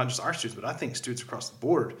of not just our students, but I think students across the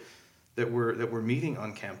board that we're meeting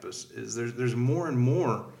on campus. Is there's more and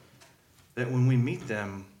more that when we meet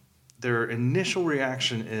them, their initial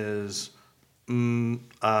reaction is,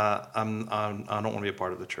 I don't want to be a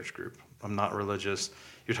part of the church group. I'm not religious.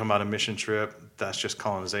 You're talking about a mission trip. That's just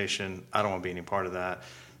colonization. I don't want to be any part of that.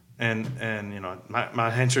 And my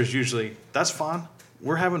answer is usually, that's fine.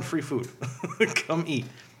 We're having free food. Come eat.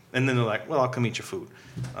 And then they're like, well, I'll come eat your food.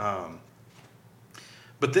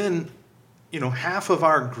 But then, half of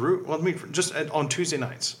our group, on Tuesday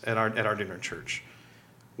nights at our dinner church,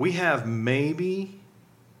 we have maybe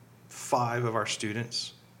 5 of our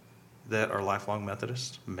students that are lifelong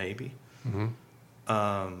Methodists, maybe. Mm-hmm.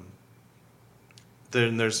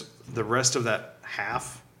 Then there's the rest of that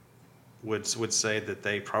half would say that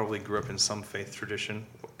they probably grew up in some faith tradition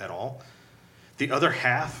at all. The other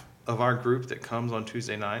half of our group that comes on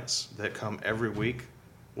Tuesday nights, that come every week,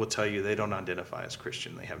 will tell you they don't identify as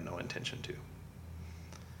Christian. They have no intention to.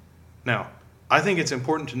 Now, I think it's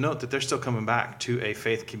important to note that they're still coming back to a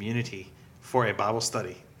faith community for a Bible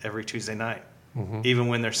study every Tuesday night, even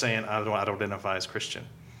when they're saying, I don't identify as Christian.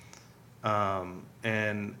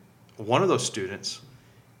 And one of those students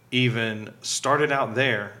even started out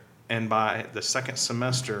there, and by the second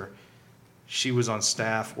semester, she was on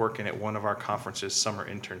staff working at one of our conferences, summer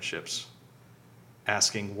internships,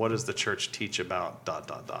 asking, what does the church teach about ...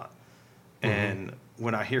 And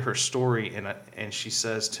when I hear her story, and she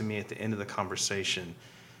says to me at the end of the conversation,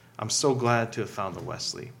 I'm so glad to have found the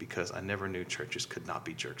Wesley, because I never knew churches could not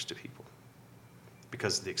be jerks to people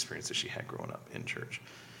because of the experience that she had growing up in church.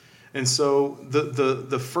 And so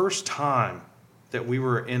the first time that we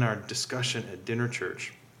were in our discussion at dinner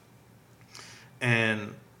church,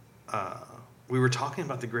 and we were talking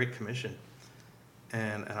about the Great Commission,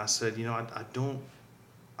 and I said,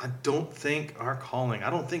 I don't think our calling, I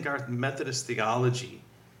don't think our Methodist theology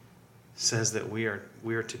says that we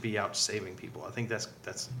are to be out saving people. I think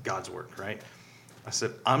that's God's work, right? I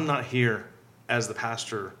said, I'm not here as the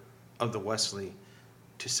pastor of the Wesley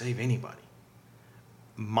to save anybody.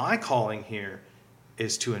 My calling here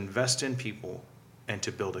is to invest in people and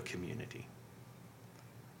to build a community.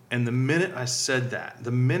 And the minute I said that,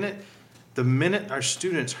 the minute our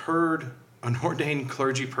students heard an ordained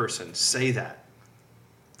clergy person say that,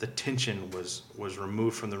 the tension was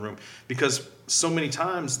removed from the room. Because so many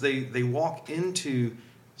times they walk into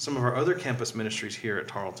some of our other campus ministries here at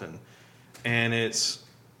Tarleton, and it's,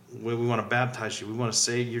 well, we want to baptize you, we want to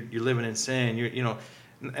say you're living in sin,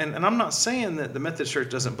 and I'm not saying that the Methodist Church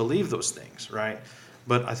doesn't believe those things, right?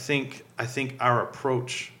 But I think our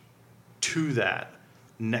approach to that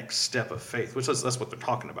next step of faith, which that's what they're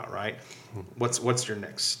talking about, right? What's your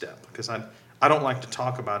next step? Because I don't like to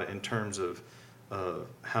talk about it in terms of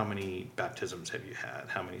how many baptisms have you had,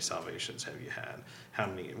 how many salvations have you had, how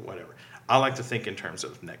many whatever. I like to think in terms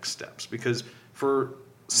of next steps, because for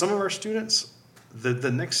some of our students,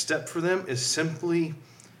 the next step for them is simply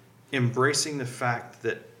embracing the fact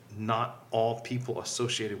that not all people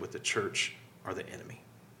associated with the church are the enemy.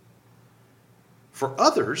 For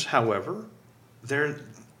others, however,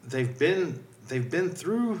 they've been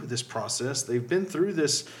through this process, they've been through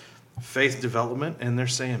this faith development, and they're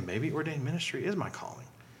saying, maybe ordained ministry is my calling.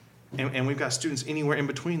 And we've got students anywhere in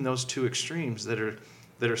between those two extremes that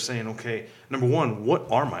are saying, okay, number one, what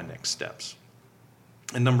are my next steps?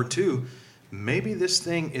 And number two, maybe this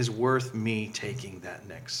thing is worth me taking that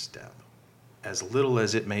next step, as little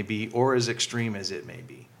as it may be or as extreme as it may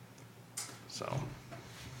be. So,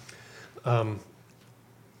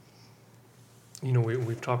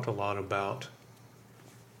 we've talked a lot about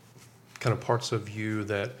kind of parts of you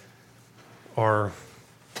that are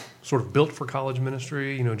sort of built for college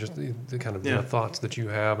ministry, just the kind of thoughts that you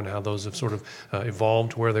have and how those have sort of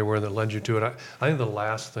evolved to where they were that led you to it. I think the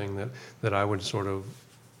last thing that I would sort of,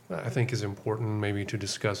 I think is important maybe to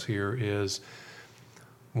discuss here is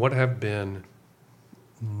what have been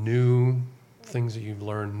new things that you've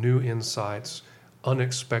learned, new insights,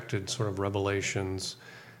 unexpected sort of revelations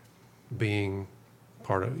being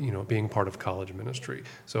being part of college ministry.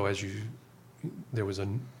 So there was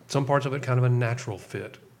some parts of it kind of a natural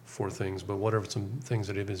fit for things, but what are some things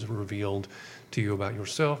that it has revealed to you about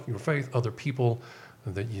yourself, your faith, other people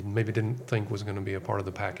that you maybe didn't think was going to be a part of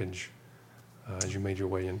the package as you made your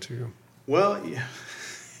way into? Well,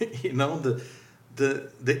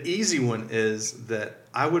 the easy one is that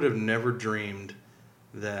I would have never dreamed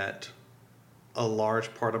that a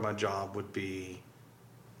large part of my job would be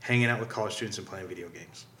hanging out with college students and playing video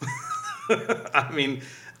games. I mean,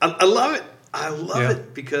 I love it. I love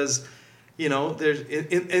it because,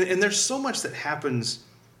 there's so much that happens,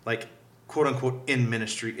 like, quote unquote, in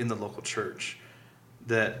ministry in the local church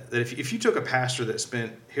that if you took a pastor that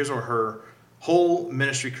spent his or her whole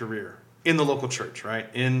ministry career in the local church, right,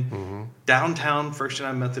 in downtown First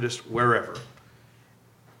United Methodist, wherever,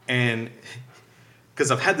 and because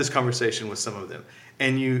I've had this conversation with some of them,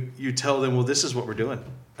 and you tell them, well, this is what we're doing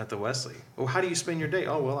at the Wesley. Well, how do you spend your day?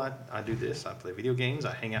 Oh, well, I do this. I play video games.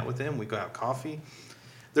 I hang out with them. We go have coffee.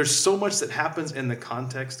 There's so much that happens in the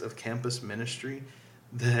context of campus ministry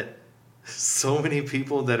that so many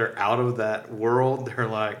people that are out of that world, they're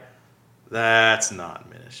like, that's not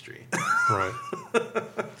ministry. Right.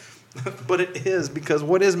 But it is, because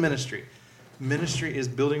what is ministry? Ministry is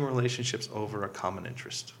building relationships over a common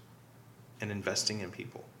interest and investing in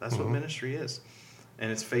people. That's what ministry is. And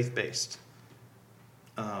it's faith-based.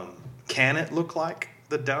 Can it look like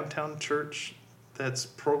the downtown church that's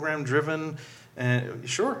program-driven? And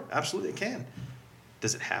sure, absolutely it can.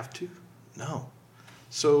 Does it have to? No.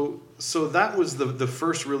 So that was the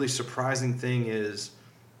first really surprising thing is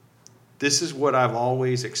this is what I've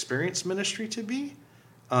always experienced ministry to be.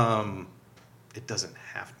 It doesn't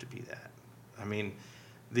have to be that. I mean,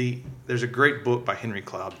 there's a great book by Henry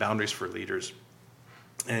Cloud, Boundaries for Leaders,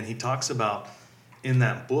 and he talks about in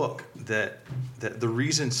that book that the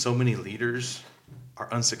reason so many leaders are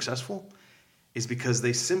unsuccessful is because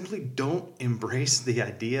they simply don't embrace the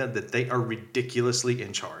idea that they are ridiculously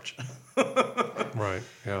in charge. Right,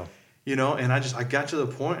 yeah. And I got to the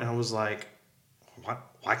point and I was like,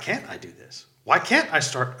 why can't I do this? Why can't I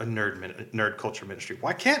start a nerd culture ministry?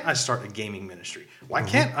 Why can't I start a gaming ministry? Why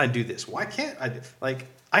can't I do this? Why can't I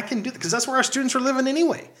I can do that because that's where our students are living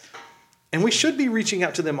anyway. And we should be reaching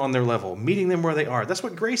out to them on their level, meeting them where they are. That's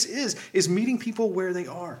what grace is meeting people where they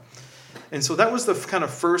are. And so that was the kind of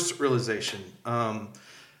first realization.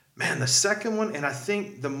 The second one, and I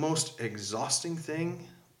think the most exhausting thing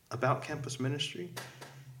about campus ministry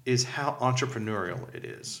is how entrepreneurial it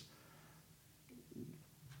is.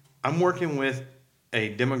 I'm working with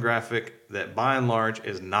a demographic that by and large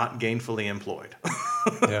is not gainfully employed.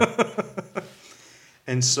 Yeah.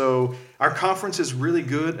 And so our conference is really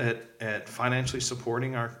good at financially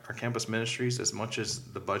supporting our campus ministries as much as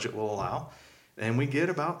the budget will allow. And we get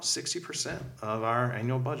about 60% of our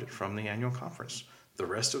annual budget from the annual conference. The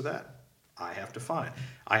rest of that, I have to find.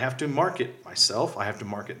 I have to market myself. I have to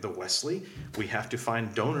market the Wesley. We have to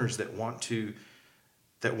find donors that want to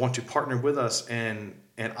partner with us, and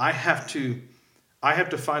I have to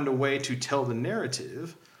find a way to tell the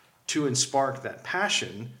narrative to spark that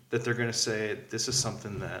passion that they're going to say, this is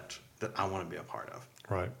something that I want to be a part of.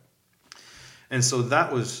 Right. And so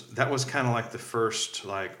that was kind of like the first,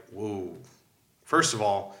 whoa. First of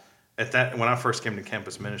all, when I first came to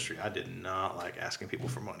campus ministry, I did not like asking people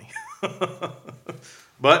for money.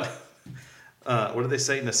 But what do they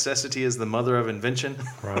say? Necessity is the mother of invention.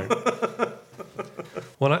 Right.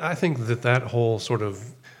 Well, I think that whole sort of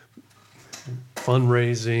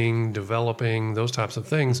fundraising, developing, those types of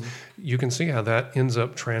things, you can see how that ends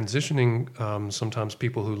up transitioning sometimes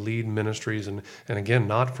people who lead ministries, and again,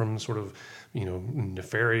 not from sort of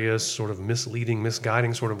nefarious, sort of misleading,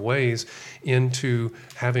 misguiding sort of ways, into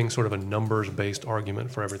having sort of a numbers-based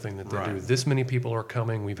argument for everything that they do. This many people are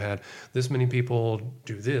coming. We've had this many people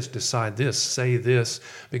do this, decide this, say this,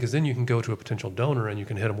 because then you can go to a potential donor and you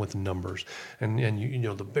can hit them with numbers. And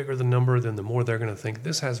the bigger the number, then the more they're going to think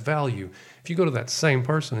this has value. If you go to that same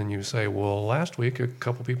person and you say, well, last week a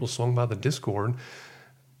couple people swung by the Discord,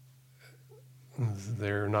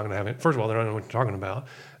 they're not going to have it. First of all, they're not going to know what you're talking about.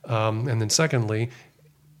 And then secondly,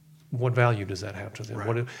 what value does that have to them?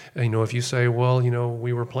 Right. If you say, well,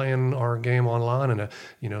 we were playing our game online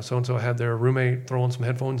and, so-and-so had their roommate throw on some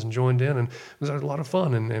headphones and joined in, and it was a lot of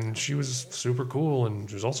fun. And she was super cool, and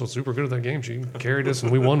she was also super good at that game. She carried us,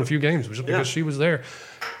 and we won a few games just because she was there.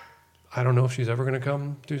 I don't know if she's ever going to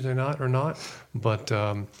come Tuesday night or not, but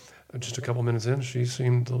just a couple minutes in, she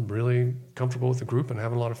seemed really comfortable with the group and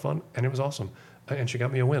having a lot of fun, and it was awesome. And she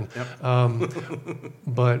got me a win. Yep.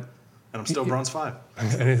 But and I'm still bronze 5.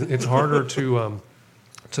 And it's harder to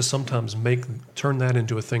to sometimes turn that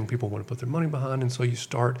into a thing people want to put their money behind, and so you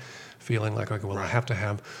start feeling like, okay, well, I have to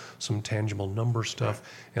have some tangible number stuff,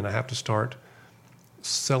 and I have to start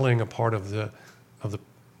selling a part of the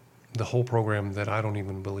whole program that I don't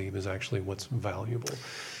even believe is actually what's valuable.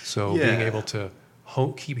 So being able to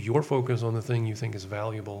keep your focus on the thing you think is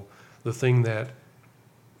valuable, the thing that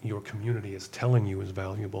your community is telling you is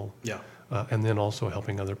valuable. Yeah. And then also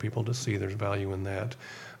helping other people to see there's value in that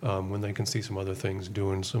when they can see some other things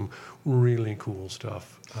doing some really cool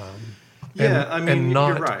stuff. You're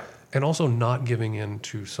right. And also not giving in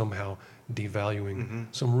to somehow devaluing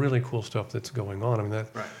some really cool stuff that's going on. I mean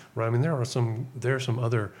right. I mean there are some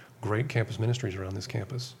other great campus ministries around this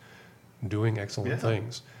campus doing excellent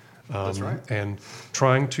things. That's right. And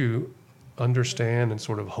trying to understand and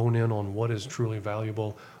sort of hone in on what is truly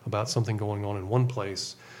valuable about something going on in one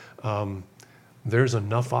place. There's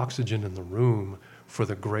enough oxygen in the room for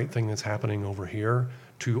the great thing that's happening over here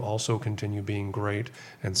to also continue being great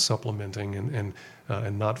and supplementing and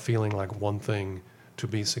not feeling like one thing to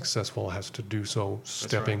be successful has to do so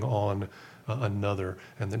stepping on another.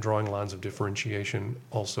 And the drawing lines of differentiation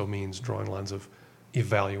also means drawing lines of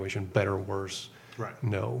evaluation, better, worse,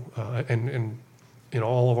 no. And in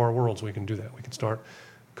all of our worlds, we can do that. We can start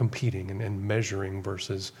competing and measuring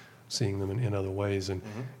versus seeing them in other ways.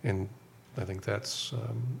 And I think that's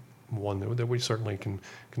one that we certainly can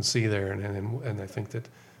see there. And I think that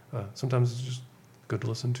sometimes it's just good to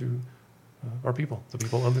listen to our people, the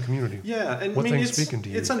people of the community. Yeah, and what it's speaking to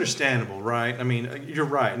you. It's understandable, right? I mean, you're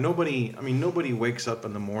right. Nobody wakes up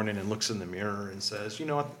in the morning and looks in the mirror and says, you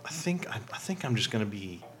know, I think I'm just going to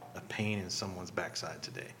be a pain in someone's backside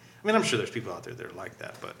today. I mean, I'm sure there's people out there that are like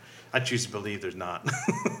that, but I choose to believe there's not.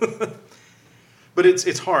 But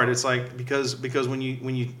it's hard. It's like because when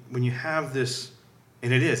you have this,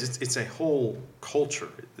 and it's a whole culture.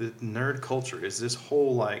 The nerd culture is this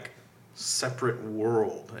whole like separate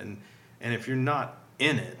world, and if you're not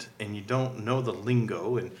in it and you don't know the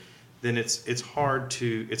lingo, and then it's hard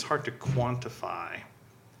to quantify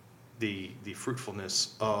the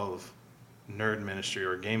fruitfulness of nerd ministry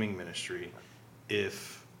or gaming ministry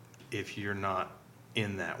if you're not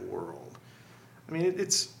in that world. I mean,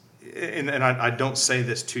 and I don't say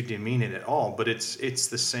this to demean it at all, but it's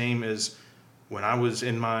the same as when I was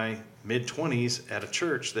in my mid-20s at a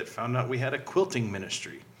church that found out we had a quilting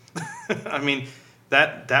ministry. I mean,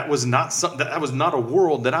 that was not a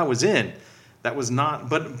world that I was in. That was not.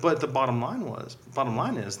 But the bottom line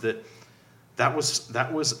is that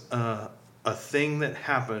was a thing that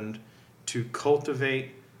happened to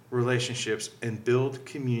cultivate relationships and build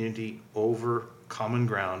community over common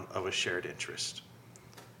ground of a shared interest.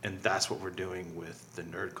 And that's what we're doing with the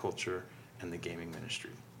nerd culture and the gaming ministry.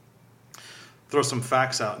 Throw some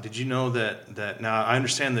facts out. Did you know that now I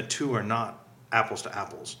understand the two are not apples to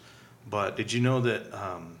apples, but did you know that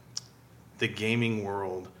the gaming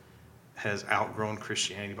world has outgrown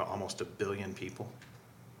Christianity by almost 1 billion people?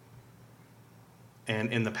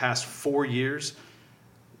 And in the past 4 years,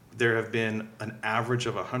 there have been an average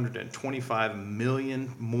of 125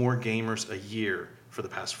 million more gamers a year for the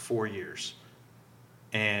past 4 years.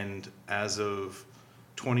 And as of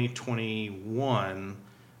 2021,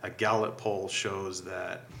 a Gallup poll shows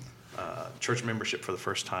that church membership for the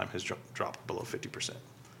first time has dropped below 50%.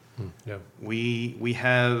 Yeah. We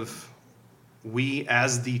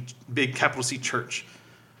as the big capital C church,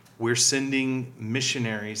 we're sending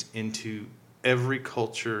missionaries into every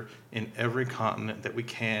culture in every continent that we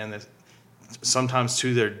can, sometimes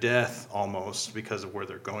to their death almost because of where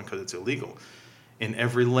they're going because it's illegal, in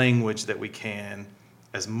every language that we can,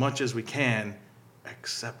 as much as we can,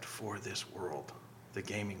 except for this world, the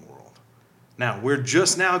gaming world. Now, we're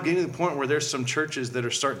just now getting to the point where there's some churches that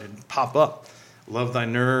are starting to pop up. Love Thy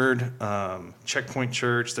Nerd, Checkpoint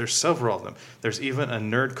Church, there's several of them. There's even a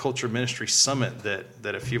Nerd Culture Ministry Summit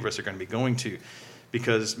that a few of us are going to be going to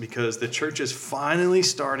because the church is finally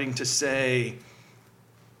starting to say,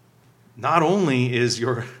 not only is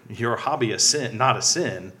your hobby a sin, not a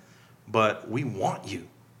sin, but we want you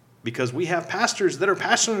because we have pastors that are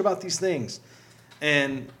passionate about these things,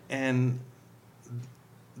 and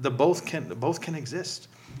both can exist,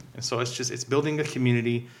 and so it's building a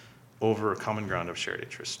community over a common ground of shared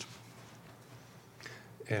interest.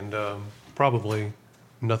 And probably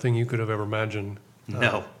nothing you could have ever imagined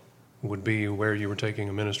would be where you were taking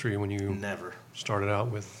a ministry when you started out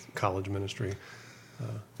with college ministry.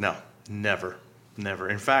 No, never.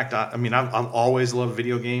 In fact, I've always loved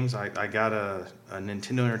video games. I got a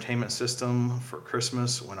Nintendo Entertainment System for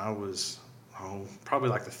Christmas when I was probably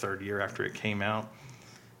like the third year after it came out,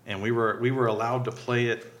 and we were allowed to play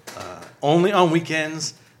it only on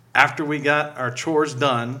weekends after we got our chores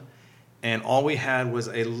done, and all we had was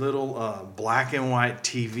a little black and white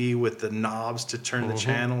TV with the knobs to turn the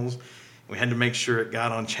channels. We had to make sure it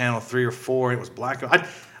got on channel 3 or 4. It was black. I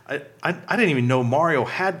didn't even know Mario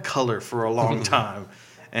had color for a long time,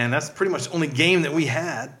 and that's pretty much the only game that we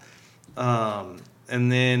had.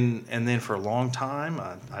 And then for a long time,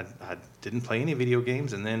 I didn't play any video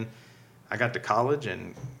games. And then I got to college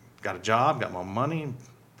and got a job, got my money,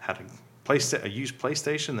 had a used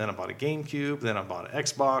PlayStation. Then I bought a GameCube. Then I bought an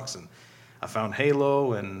Xbox, and I found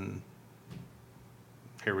Halo, and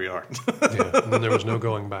here we are. Yeah, and then there was no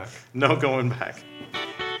going back. No going back.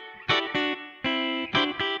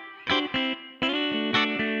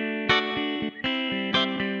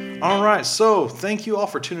 All right, so thank you all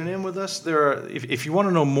for tuning in with us. If you want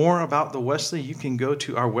to know more about the Wesley, you can go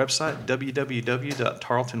to our website,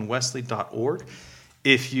 www.tarletonwesley.org.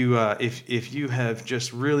 If you have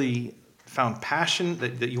just really found passion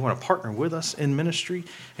that you want to partner with us in ministry,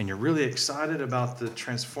 and you're really excited about the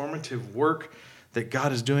transformative work that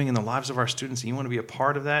God is doing in the lives of our students, and you want to be a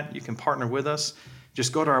part of that, you can partner with us.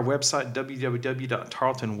 Just go to our website,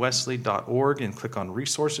 www.tarletonwesley.org, and click on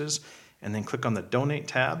Resources, and then click on the Donate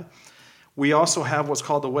tab. We also have what's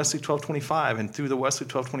called the Wesley 1225, and through the Wesley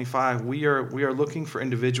 1225, we are looking for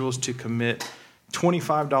individuals to commit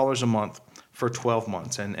 $25 a month for 12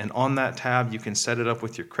 months. And on that tab, you can set it up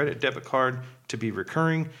with your credit debit card to be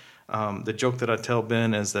recurring. The joke that I tell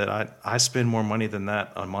Ben is that I spend more money than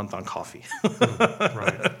that a month on coffee.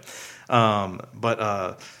 Right.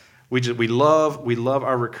 We love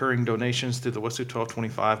our recurring donations through the Wesley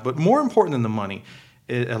 1225. But more important than the money,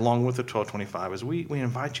 along with the 1225, is we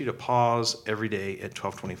invite you to pause every day at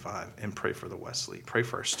 1225 and pray for the Wesley. Pray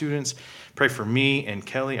for our students. Pray for me and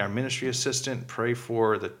Kelly, our ministry assistant. Pray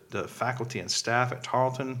for the faculty and staff at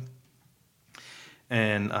Tarleton.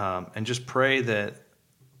 And just pray that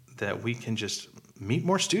we can just meet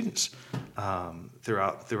more students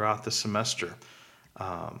throughout the semester.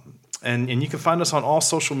 And you can find us on all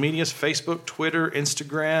social medias: Facebook, Twitter,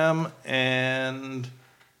 Instagram, and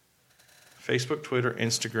Facebook, Twitter,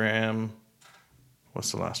 Instagram.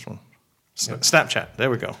 What's the last one? Snapchat. There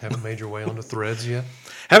we go. Haven't made your way onto Threads yet?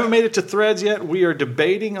 Haven't made it to Threads yet. We are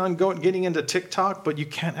debating on getting into TikTok, but you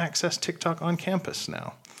can't access TikTok on campus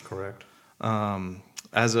now. Correct.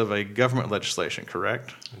 As of a government legislation,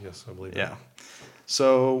 correct? Yes, I believe Yeah. that.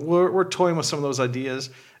 So we're toying with some of those ideas.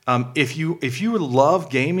 If you love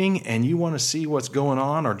gaming and you want to see what's going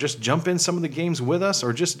on, or just jump in some of the games with us,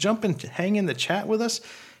 or just jump in, hang in the chat with us,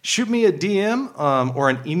 shoot me a DM or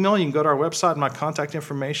an email. You can go to our website. My contact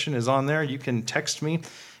information is on there. You can text me,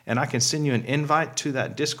 and I can send you an invite to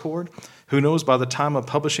that Discord. Who knows, by the time of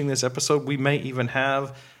publishing this episode, we may even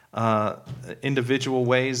have individual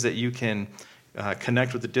ways that you can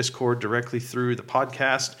connect with the Discord directly through the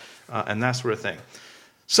podcast and that sort of thing.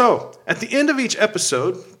 So at the end of each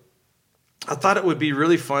episode, I thought it would be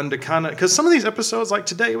really fun to kind of, because some of these episodes, like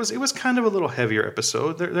today, it was kind of a little heavier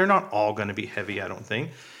episode. They're not all going to be heavy, I don't think.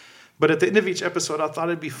 But at the end of each episode, I thought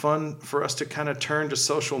it'd be fun for us to kind of turn to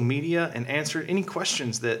social media and answer any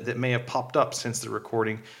questions that may have popped up since the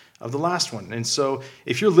recording of the last one. And so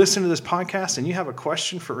if you're listening to this podcast and you have a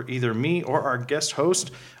question for either me or our guest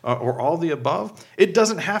host or all the above, it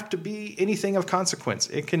doesn't have to be anything of consequence.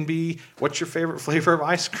 It can be, what's your favorite flavor of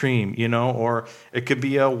ice cream, or it could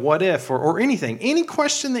be a what if or anything. Any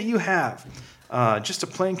question that you have, just a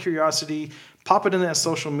plain curiosity, pop it in that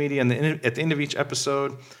social media, and at the end of each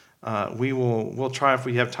episode, we'll try, if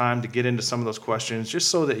we have time, to get into some of those questions, just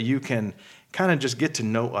so that you can kind of just get to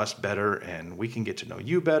know us better, and we can get to know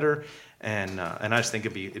you better, and I just think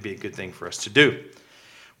it'd be a good thing for us to do.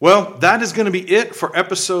 Well, that is going to be it for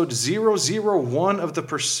episode 001 of The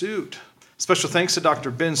Pursuit. Special thanks to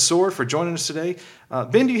Dr. Ben Sword for joining us today.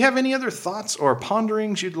 Ben, do you have any other thoughts or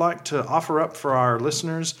ponderings you'd like to offer up for our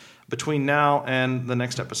listeners between now and the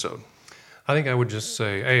next episode? I think I would just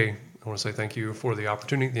say, I want to say thank you for the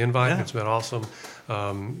opportunity, the invite. Yeah. It's been awesome.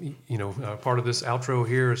 Part of this outro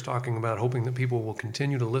here is talking about hoping that people will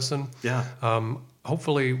continue to listen. Yeah.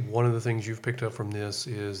 Hopefully, one of the things you've picked up from this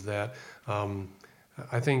is that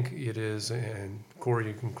I think it is, and Corey,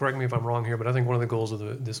 you can correct me if I'm wrong here, but I think one of the goals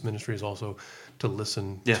of this ministry is also to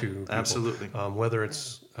listen to people. Absolutely. Whether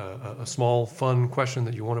it's a small, fun question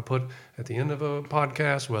that you want to put at the end of a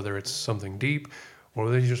podcast, whether it's something deep, or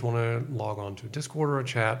whether you just want to log on to a Discord or a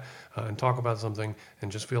chat and talk about something and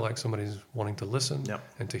just feel like somebody's wanting to listen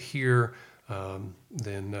and to hear,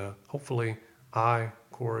 then hopefully I,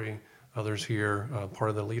 Corey, others here, part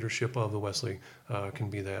of the leadership of the Wesley, can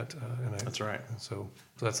be that. That's right. So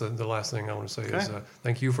that's the last thing I want to say is Okay.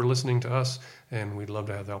 thank you for listening to us, and we'd love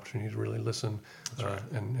to have the opportunity to really listen right.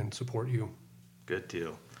 and support you. Good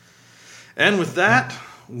deal. And with that,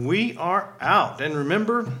 we are out. And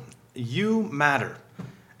remember, you matter.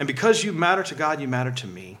 And because you matter to God, you matter to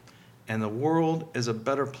me. And the world is a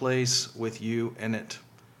better place with you in it.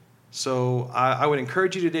 So I would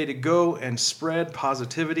encourage you today to go and spread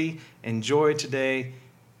positivity and joy today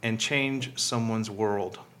and change someone's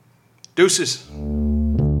world. Deuces.